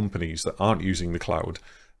smaller companies that aren't using the cloud,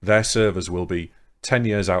 their servers will be 10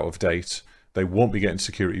 years out of date. They won't be getting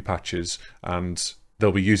security patches, and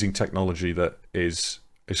they'll be using technology that is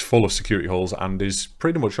full of security holes and is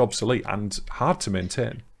pretty much obsolete and hard to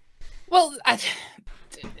maintain. Well,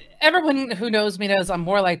 everyone who knows me knows I'm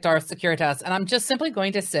more like Darth Securitas, and I'm just simply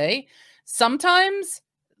going to say, sometimes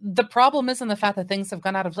the problem isn't the fact that things have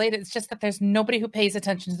gone out of date. It's just that there's nobody who pays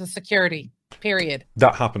attention to the security, period.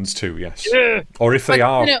 That happens too, yes. Or if they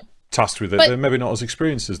are tasked with it, they're maybe not as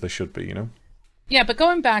experienced as they should be, Yeah, but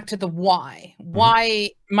going back to the why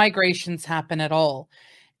migrations happen at all,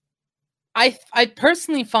 I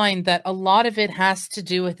personally find that a lot of it has to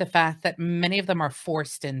do with the fact that many of them are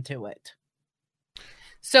forced into it.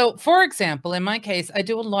 So, for example, in my case, I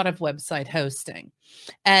do a lot of website hosting,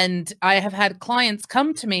 and I have had clients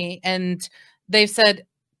come to me and they've said,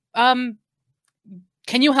 can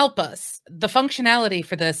you help us? The functionality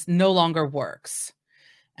for this no longer works.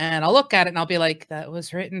 And I'll look at it and I'll be like, that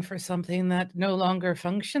was written for something that no longer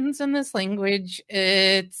functions in this language.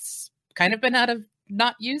 It's kind of been out of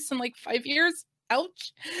not use in like 5 years.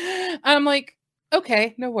 Ouch. And I'm like,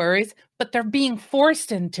 okay, no worries. But they're being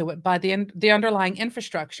forced into it by the underlying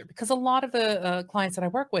infrastructure, because a lot of the clients that I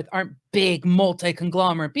work with aren't big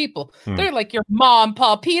multi-conglomerate people. They're like your mom and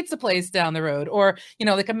pop pizza place down the road, or, you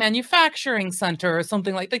know, like a manufacturing center or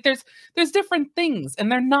something like there's different things,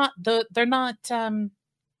 and they're not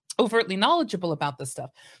overtly knowledgeable about this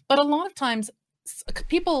stuff. But a lot of times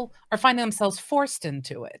people are finding themselves forced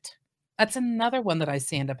into it. That's another one that I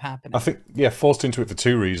see end up happening. I think, yeah, forced into it for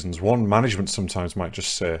two reasons. One, management sometimes might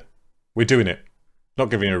just say, we're doing it.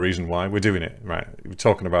 Not giving you a reason why, we're doing it, right? We're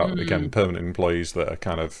talking about, again, permanent employees that are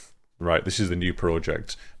kind of, right, this is the new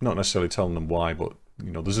project. Not necessarily telling them why, but,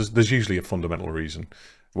 you know, there's usually a fundamental reason.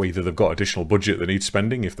 Either they've got additional budget they need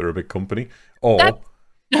spending if they're a big company, or...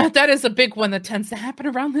 That is a big one that tends to happen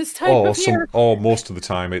around this time of year. Or most of the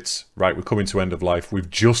time it's, right, we're coming to end of life. We've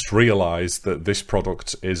just realised that this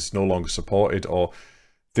product is no longer supported, or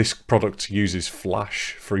this product uses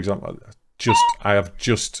Flash, for example. I have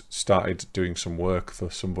just started doing some work for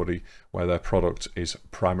somebody where their product is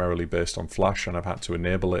primarily based on Flash, and I've had to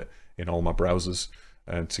enable it in all my browsers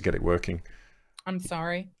to get it working. I'm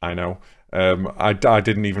sorry. I know. I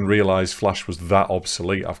didn't even realise Flash was that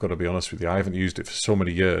obsolete, I've got to be honest with you. I haven't used it for so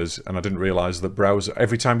many years, and I didn't realise that browser,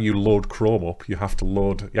 every time you load Chrome up, you have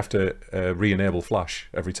to re-enable Flash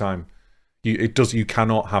every time. You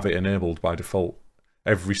cannot have it enabled by default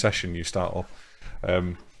every session you start up.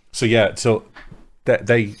 So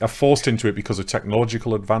they are forced into it because of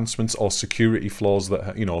technological advancements or security flaws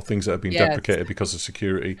that, you know, things that have been deprecated because of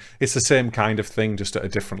security. It's the same kind of thing, just at a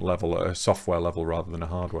different level, at a software level rather than a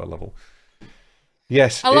hardware level.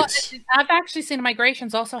 Yes, I've actually seen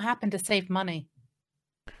migrations also happen to save money.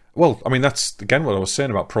 Well, I mean, that's again what I was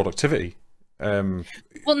saying about productivity. Well,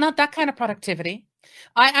 not that kind of productivity.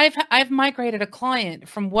 I've migrated a client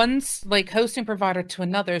from one like hosting provider to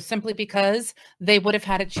another simply because they would have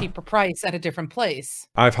had a cheaper price at a different place.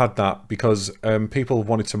 I've had that because people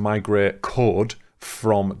wanted to migrate code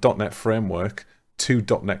from .NET Framework to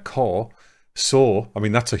 .NET Core. So, I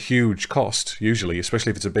mean, that's a huge cost, usually, especially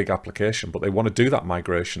if it's a big application. But they want to do that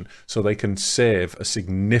migration so they can save a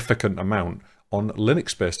significant amount on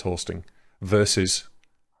Linux-based hosting versus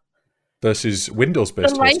Windows-based hosting. The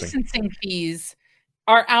licensing fees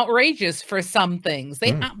are outrageous for some things.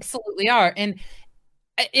 They absolutely are. And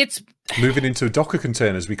it's moving into Docker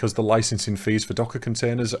containers, because the licensing fees for Docker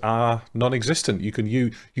containers are non-existent. You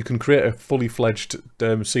can create a fully fledged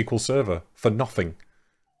SQL server for nothing.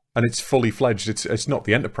 And it's fully fledged. It's not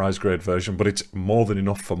the enterprise grade version, but it's more than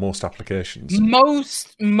enough for most applications.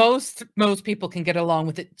 Most people can get along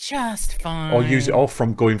with it just fine. Or use it all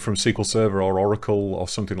from going from SQL Server or Oracle or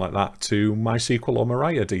something like that to MySQL or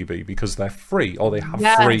MariaDB, because they're free, or they have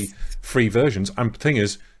free versions. And the thing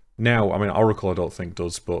is, now, I mean, Oracle I don't think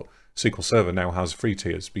does, but SQL Server now has free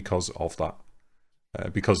tiers because of that.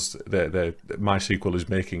 Because MySQL is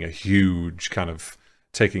making a huge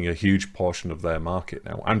taking a huge portion of their market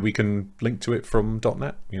now, and we can link to it from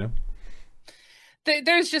 .NET, you know.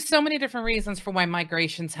 There's just so many different reasons for why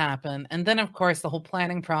migrations happen, and then of course the whole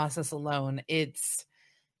planning process alone, it's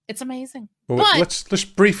amazing. Well, but let's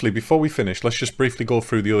briefly, before we finish, let's just briefly go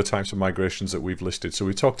through the other types of migrations that we've listed. So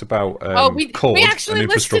we talked about code and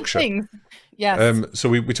infrastructure. Things. Yes. So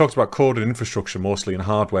we talked about code and infrastructure mostly in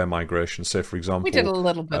hardware migration. Say, for example, we did a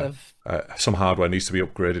little bit of some hardware needs to be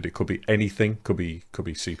upgraded. It could be anything. Could be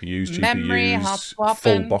CPUs, memory, GPUs,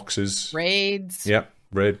 full boxes, RAIDs. Yep,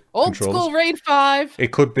 RAID old controllers. School RAID 5.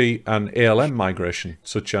 It could be an ALM migration,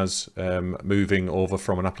 such as moving over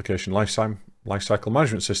from an application lifecycle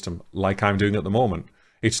management system, like I'm doing at the moment.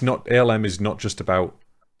 It's not, ALM is not just about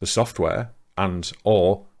the software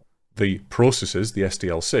or the processes, the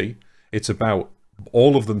SDLC. It's about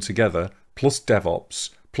all of them together, plus DevOps,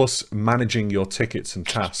 plus managing your tickets and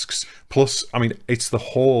tasks, plus, I mean, it's the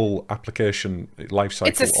whole application lifecycle.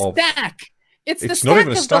 It's a stack. It's the not stack even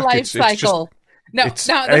a of stack. the life cycle. It's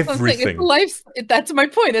that's everything. What I'm saying. That's my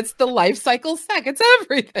point. It's the life cycle stack. It's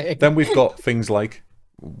everything. Then we've got things like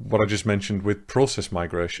what I just mentioned with process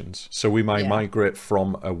migrations. So we might migrate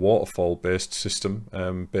from a waterfall-based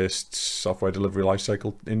system, based software delivery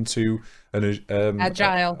lifecycle into an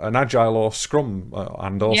agile or Scrum,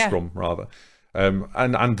 Scrum rather.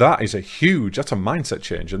 And that is that's a mindset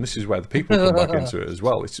change, and this is where the people come back into it as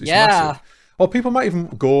well. It's massive. Or people might even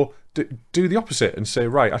go do the opposite and say,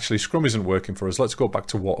 right, actually, Scrum isn't working for us. Let's go back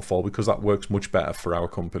to Waterfall because that works much better for our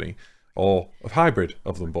company. Or a hybrid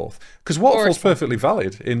of them both. Because Waterfall's perfectly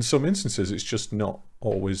valid in some instances. It's just not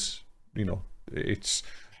always, it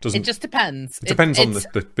just depends. It depends on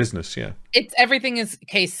the business, yeah. Everything is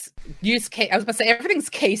use case. I was about to say everything's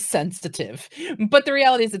case sensitive, but the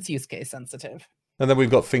reality is it's use case sensitive. And then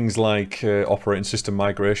we've got things like operating system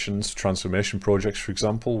migrations, transformation projects, for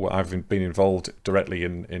example, where I've been involved directly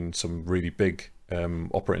in some really big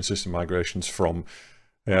operating system migrations from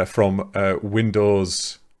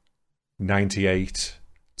Windows 98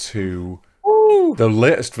 to the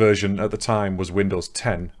latest version at the time was Windows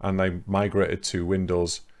 10, and they migrated to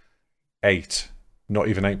Windows 8, not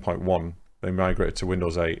even 8.1. They migrated to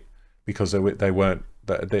Windows 8 because they weren't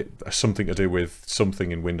something to do with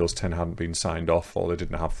something in Windows 10 hadn't been signed off, or they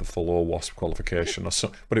didn't have the full OWASP qualification, or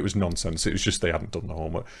so. But it was nonsense. It was just they hadn't done the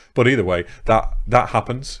homework. But either way, that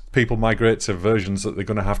happens. People migrate to versions that they're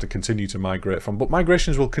going to have to continue to migrate from. But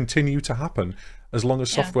migrations will continue to happen as long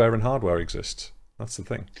as software and hardware exists. That's the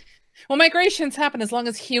thing. Well, migrations happen as long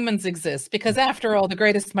as humans exist, because after all, the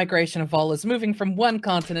greatest migration of all is moving from one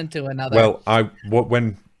continent to another. Well,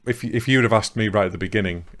 if you'd have asked me right at the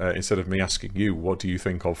beginning, instead of me asking you, what do you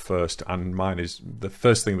think of first? And mine is the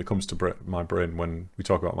first thing that comes to my brain when we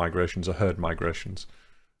talk about migrations are herd migrations.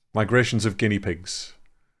 Migrations of guinea pigs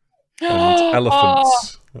and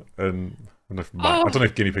elephants. And I don't know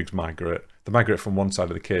if guinea pigs migrate. They migrate from one side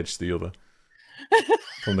of the cage to the other.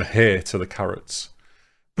 From the hay to the carrots.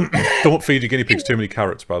 Don't feed your guinea pigs too many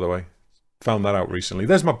carrots, by the way. Found that out recently.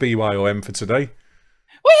 There's my BYOM for today.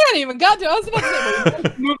 We hadn't even got to. I was about to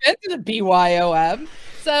say, move into the BYOM.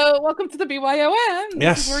 So, welcome to the BYOM.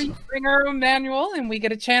 This is where you bring our own manual and we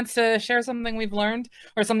get a chance to share something we've learned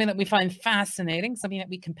or something that we find fascinating, something that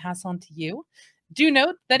we can pass on to you. Do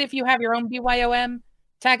note that if you have your own BYOM,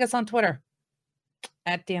 tag us on Twitter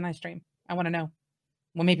at DNI Stream. I want to know.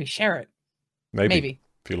 Well, maybe share it. Maybe.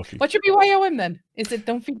 If you're lucky. What's your BYOM then? Is it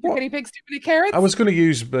don't feed your guinea pigs too many carrots? I was going to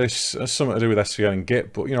use this as something to do with SVN and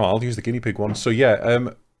Git, but I'll use the guinea pig one. So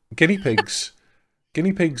guinea pigs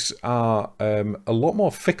are a lot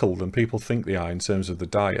more fickle than people think they are in terms of the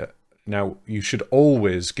diet. Now, you should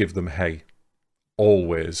always give them hay.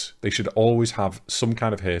 Always. They should always have some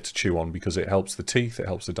kind of hay to chew on because it helps the teeth, it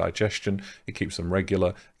helps the digestion, it keeps them regular,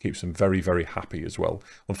 it keeps them very, very happy as well.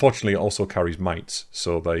 Unfortunately, it also carries mites,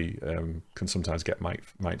 so they can sometimes get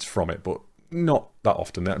mites from it, but not that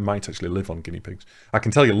often. They might actually live on guinea pigs. I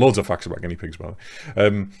can tell you loads of facts about guinea pigs, by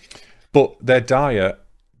the way. But their diet,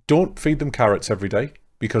 don't feed them carrots every day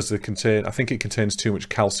because I think it contains too much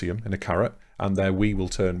calcium in a carrot, and their wee will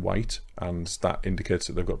turn white, and that indicates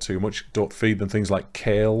that they've got too much. Don't feed them things like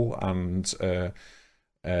kale and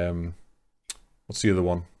what's the other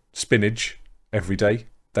one? Spinach every day.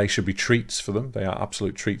 They should be treats for them. They are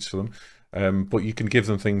absolute treats for them. But you can give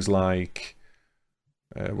them things like,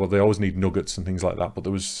 they always need nuggets and things like that. But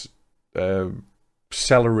there was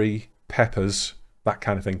celery, peppers, that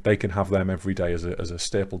kind of thing. They can have them every day as a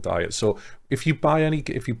staple diet. So if you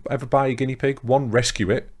ever buy a guinea pig, one,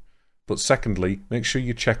 rescue it. But secondly, make sure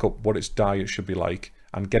you check up what its diet should be like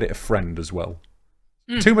and get it a friend as well.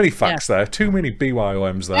 Too many facts there. Too many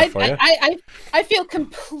BYOMs there for you. I feel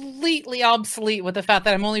completely obsolete with the fact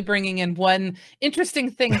that I'm only bringing in one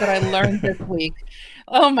interesting thing that I learned this week.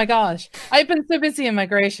 Oh my gosh. I've been so busy in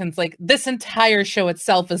migrations. Like this entire show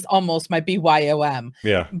itself is almost my BYOM.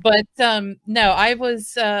 Yeah. But no,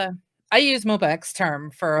 I use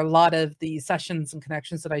MobaXterm for a lot of the sessions and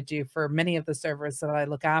connections that I do for many of the servers that I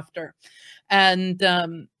look after. And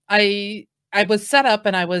I was set up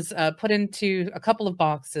and I was put into a couple of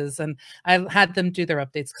boxes and I had them do their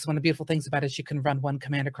updates because one of the beautiful things about it is you can run one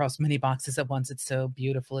command across many boxes at once. It's so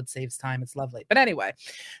beautiful. It saves time. It's lovely. But anyway,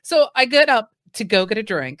 so I get up to go get a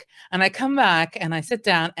drink and I come back and I sit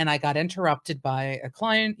down and I got interrupted by a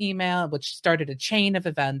client email, which started a chain of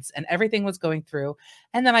events and everything was going through.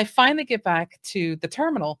 And then I finally get back to the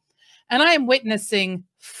terminal and I am witnessing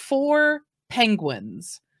 4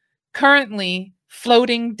 penguins currently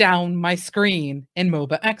floating down my screen in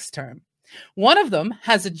MobaXterm. One of them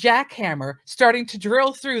has a jackhammer starting to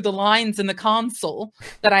drill through the lines in the console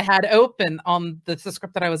that I had open on the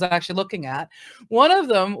script that I was actually looking at. One of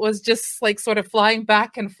them was just like sort of flying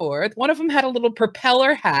back and forth. One of them had a little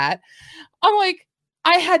propeller hat. I'm like,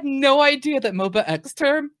 I had no idea that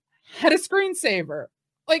MobaXterm had a screensaver.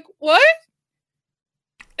 Like, what?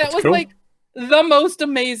 That was cool. Like, the most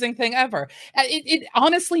amazing thing ever. It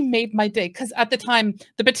honestly made my day, because at the time,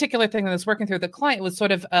 the particular thing that I was working through, the client was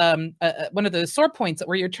sort of one of those sore points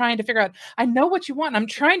where you're trying to figure out, I know what you want. I'm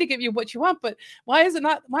trying to give you what you want, but why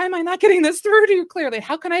am I not getting this through to you clearly?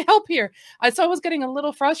 How can I help here? So I was getting a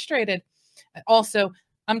little frustrated. Also,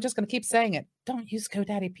 I'm just going to keep saying it. Don't use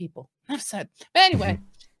GoDaddy, people. Enough said. But anyway.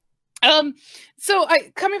 So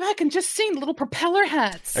I coming back and just seeing little propeller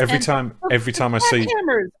hats. Every time I see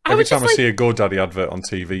a GoDaddy advert on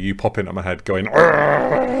TV, you pop into my head going,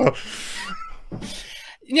 Argh!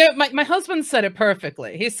 You know, my husband said it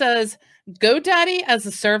perfectly. He says, GoDaddy as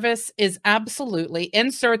a service is absolutely,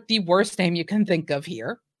 insert the worst name you can think of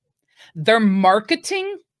here. Their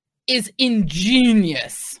marketing is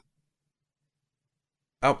ingenious.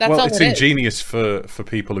 Well, it's ingenious for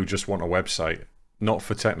people who just want a website. Not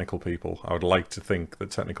for technical people. I would like to think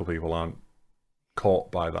that technical people aren't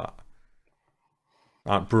caught by that.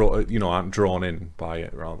 Aren't drawn in by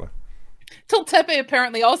it, rather. Tiltepe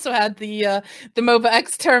apparently also had the MOBA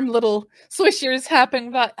Xterm little swishers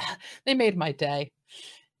happening, but they made my day.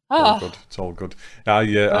 It's all good.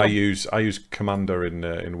 I use Commander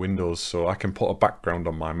in Windows, so I can put a background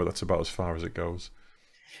on mine, but that's about as far as it goes.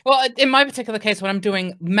 Well, in my particular case, when I'm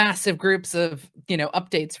doing massive groups of,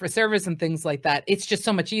 updates for servers and things like that, it's just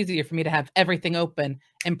so much easier for me to have everything open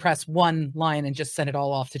and press one line and just send it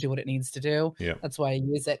all off to do what it needs to do. Yeah. That's why I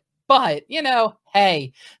use it. But,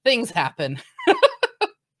 hey, things happen.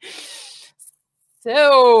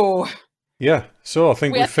 So I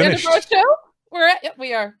think we've finished.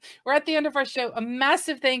 We are. We're at the end of our show. A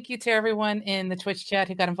massive thank you to everyone in the Twitch chat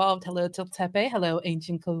who got involved. Hello, Tiltepe. Hello,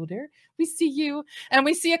 Ancient Coder. We see you. And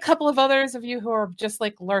we see a couple of others of you who are just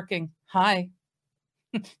lurking. Hi.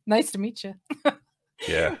 Nice to meet you.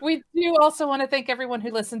 Yeah. We do also want to thank everyone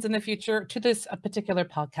who listens in the future to this particular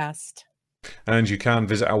podcast. And you can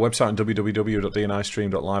visit our website on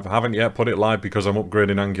www.dnistream.live. I haven't yet put it live because I'm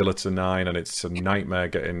upgrading Angular to 9 and it's a nightmare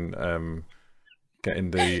getting the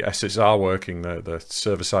SSR working, the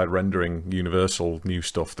server-side rendering universal new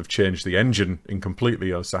stuff. They've changed the engine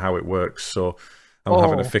completely as to how it works, so I'm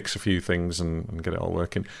having to fix a few things and get it all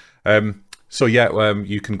working.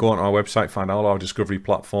 You can go on our website, find all our Discovery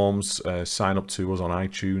platforms, sign up to us on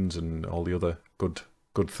iTunes and all the other good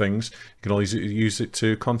things. You can always use it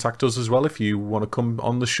to contact us as well if you want to come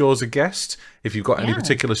on the show as a guest. If you've got any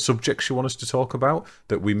particular subjects you want us to talk about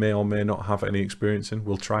that we may or may not have any experience in,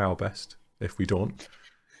 we'll try our best. If we don't.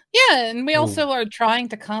 Yeah, and we also are trying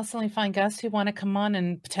to constantly find guests who want to come on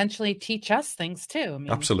and potentially teach us things too.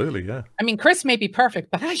 Absolutely, yeah. Chris may be perfect,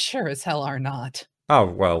 but I sure as hell are not. Oh,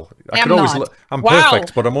 well, I'm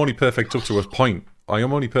perfect, but I'm only perfect up to a point. I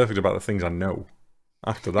am only perfect about the things I know.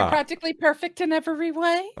 After that. You're practically perfect in every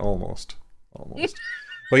way? Almost.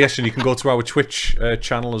 But yes, and you can go to our Twitch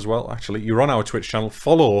channel as well. Actually, you're on our Twitch channel.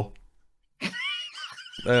 Follow.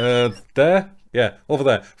 There. Yeah, over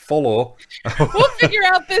there. Follow. We'll figure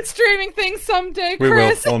out this streaming thing someday,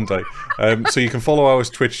 Chris. We will, one day. So you can follow our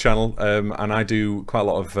Twitch channel, and I do quite a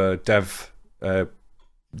lot of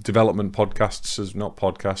development vodcasts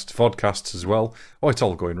as well. Oh, it's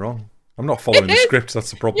all going wrong. I'm not following the script.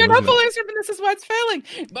 That's the problem. You're not following the script, and this is why it's failing.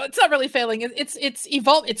 But it's not really failing. It's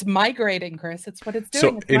evolved. It's migrating, Chris. It's what it's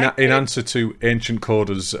doing. So, in answer to Ancient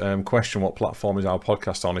Coder's question, what platform is our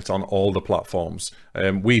podcast on? It's on all the platforms.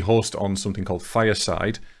 We host on something called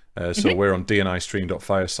Fireside. So we're on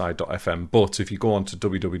dnistream.fireside.fm. But if you go on to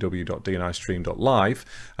www.dnistream.live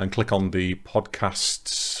and click on the podcast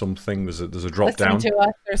something, there's a drop down. Listen to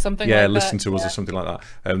us or something like that. Yeah, listen to us or something like that.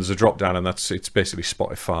 There's a drop down, and it's basically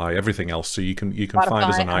Spotify, everything else. So you can Spotify,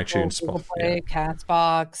 find us on Apple, iTunes, Google Play,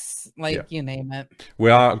 Castbox, you name it. We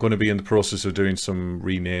are going to be in the process of doing some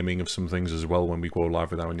renaming of some things as well when we go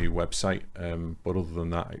live with our new website. But other than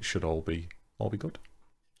that, it should all be good.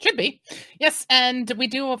 Should be. Yes, and we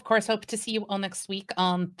do, of course, hope to see you all next week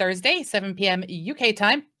on Thursday, 7 p.m. UK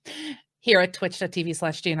time, here at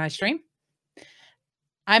twitch.tv/DNIstream.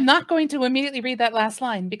 I'm not going to immediately read that last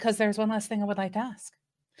line because there's one last thing I would like to ask.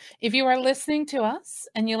 If you are listening to us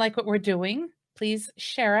and you like what we're doing, please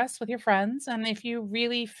share us with your friends. And if you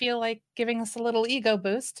really feel like giving us a little ego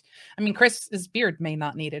boost, Chris's beard may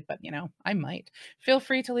not need it, but I might. Feel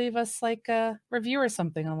free to leave us a review or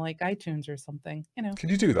something on iTunes or something. Can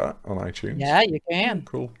you do that on iTunes? Yeah, you can. Oh,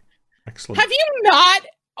 cool. Excellent. Have you not?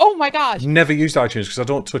 Oh my gosh. Never used iTunes because I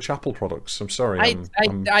don't touch Apple products. I'm sorry. I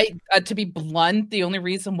to be blunt, the only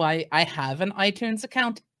reason why I have an iTunes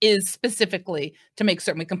account is specifically to make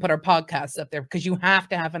certain we can put our podcasts up there, because you have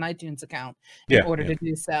to have an iTunes account in order to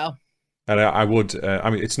do so. And I would,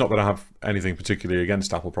 it's not that I have anything particularly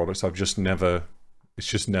against Apple products. It's just never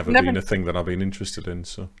been a thing that I've been interested in.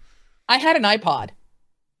 So I had an iPod.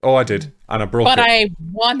 Oh, I did, and I broke it. But I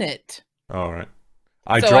won it. All right.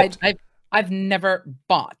 I've never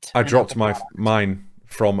bought. I dropped mine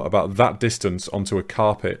from about that distance onto a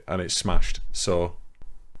carpet, and it smashed. So,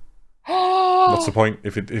 what's the point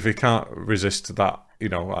if it can't resist that? You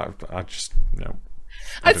know, I just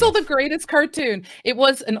I saw the greatest cartoon. It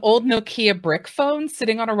was an old Nokia brick phone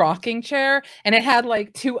sitting on a rocking chair, and it had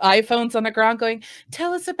like 2 iPhones on the ground going,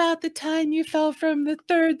 "Tell us about the time you fell from the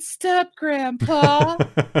 3rd step, Grandpa."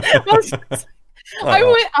 I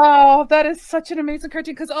went, oh, that is such an amazing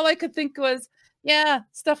cartoon, because all I could think was, yeah,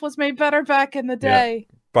 stuff was made better back in the day.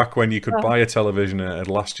 Yeah. Back when you could buy a television and it'd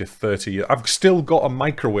last you 30 years. I've still got a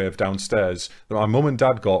microwave downstairs that my mum and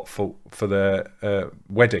dad got for their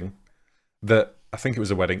wedding. That I think it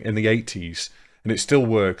was a wedding in the 80s, and it still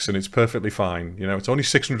works and it's perfectly fine. You know, it's only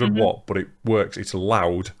 600 watt, but it works. It's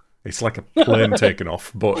loud. It's like a plane taking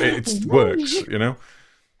off, but it works. You know.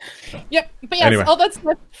 Yep, but yes, anyway. All that's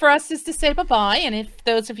left for us is to say bye-bye, and if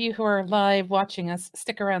those of you who are live watching us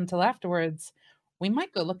stick around till afterwards, we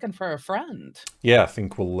might go looking for a friend. Yeah, I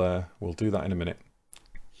think we'll do that in a minute.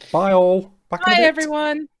 Bye all. Bye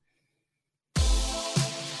everyone.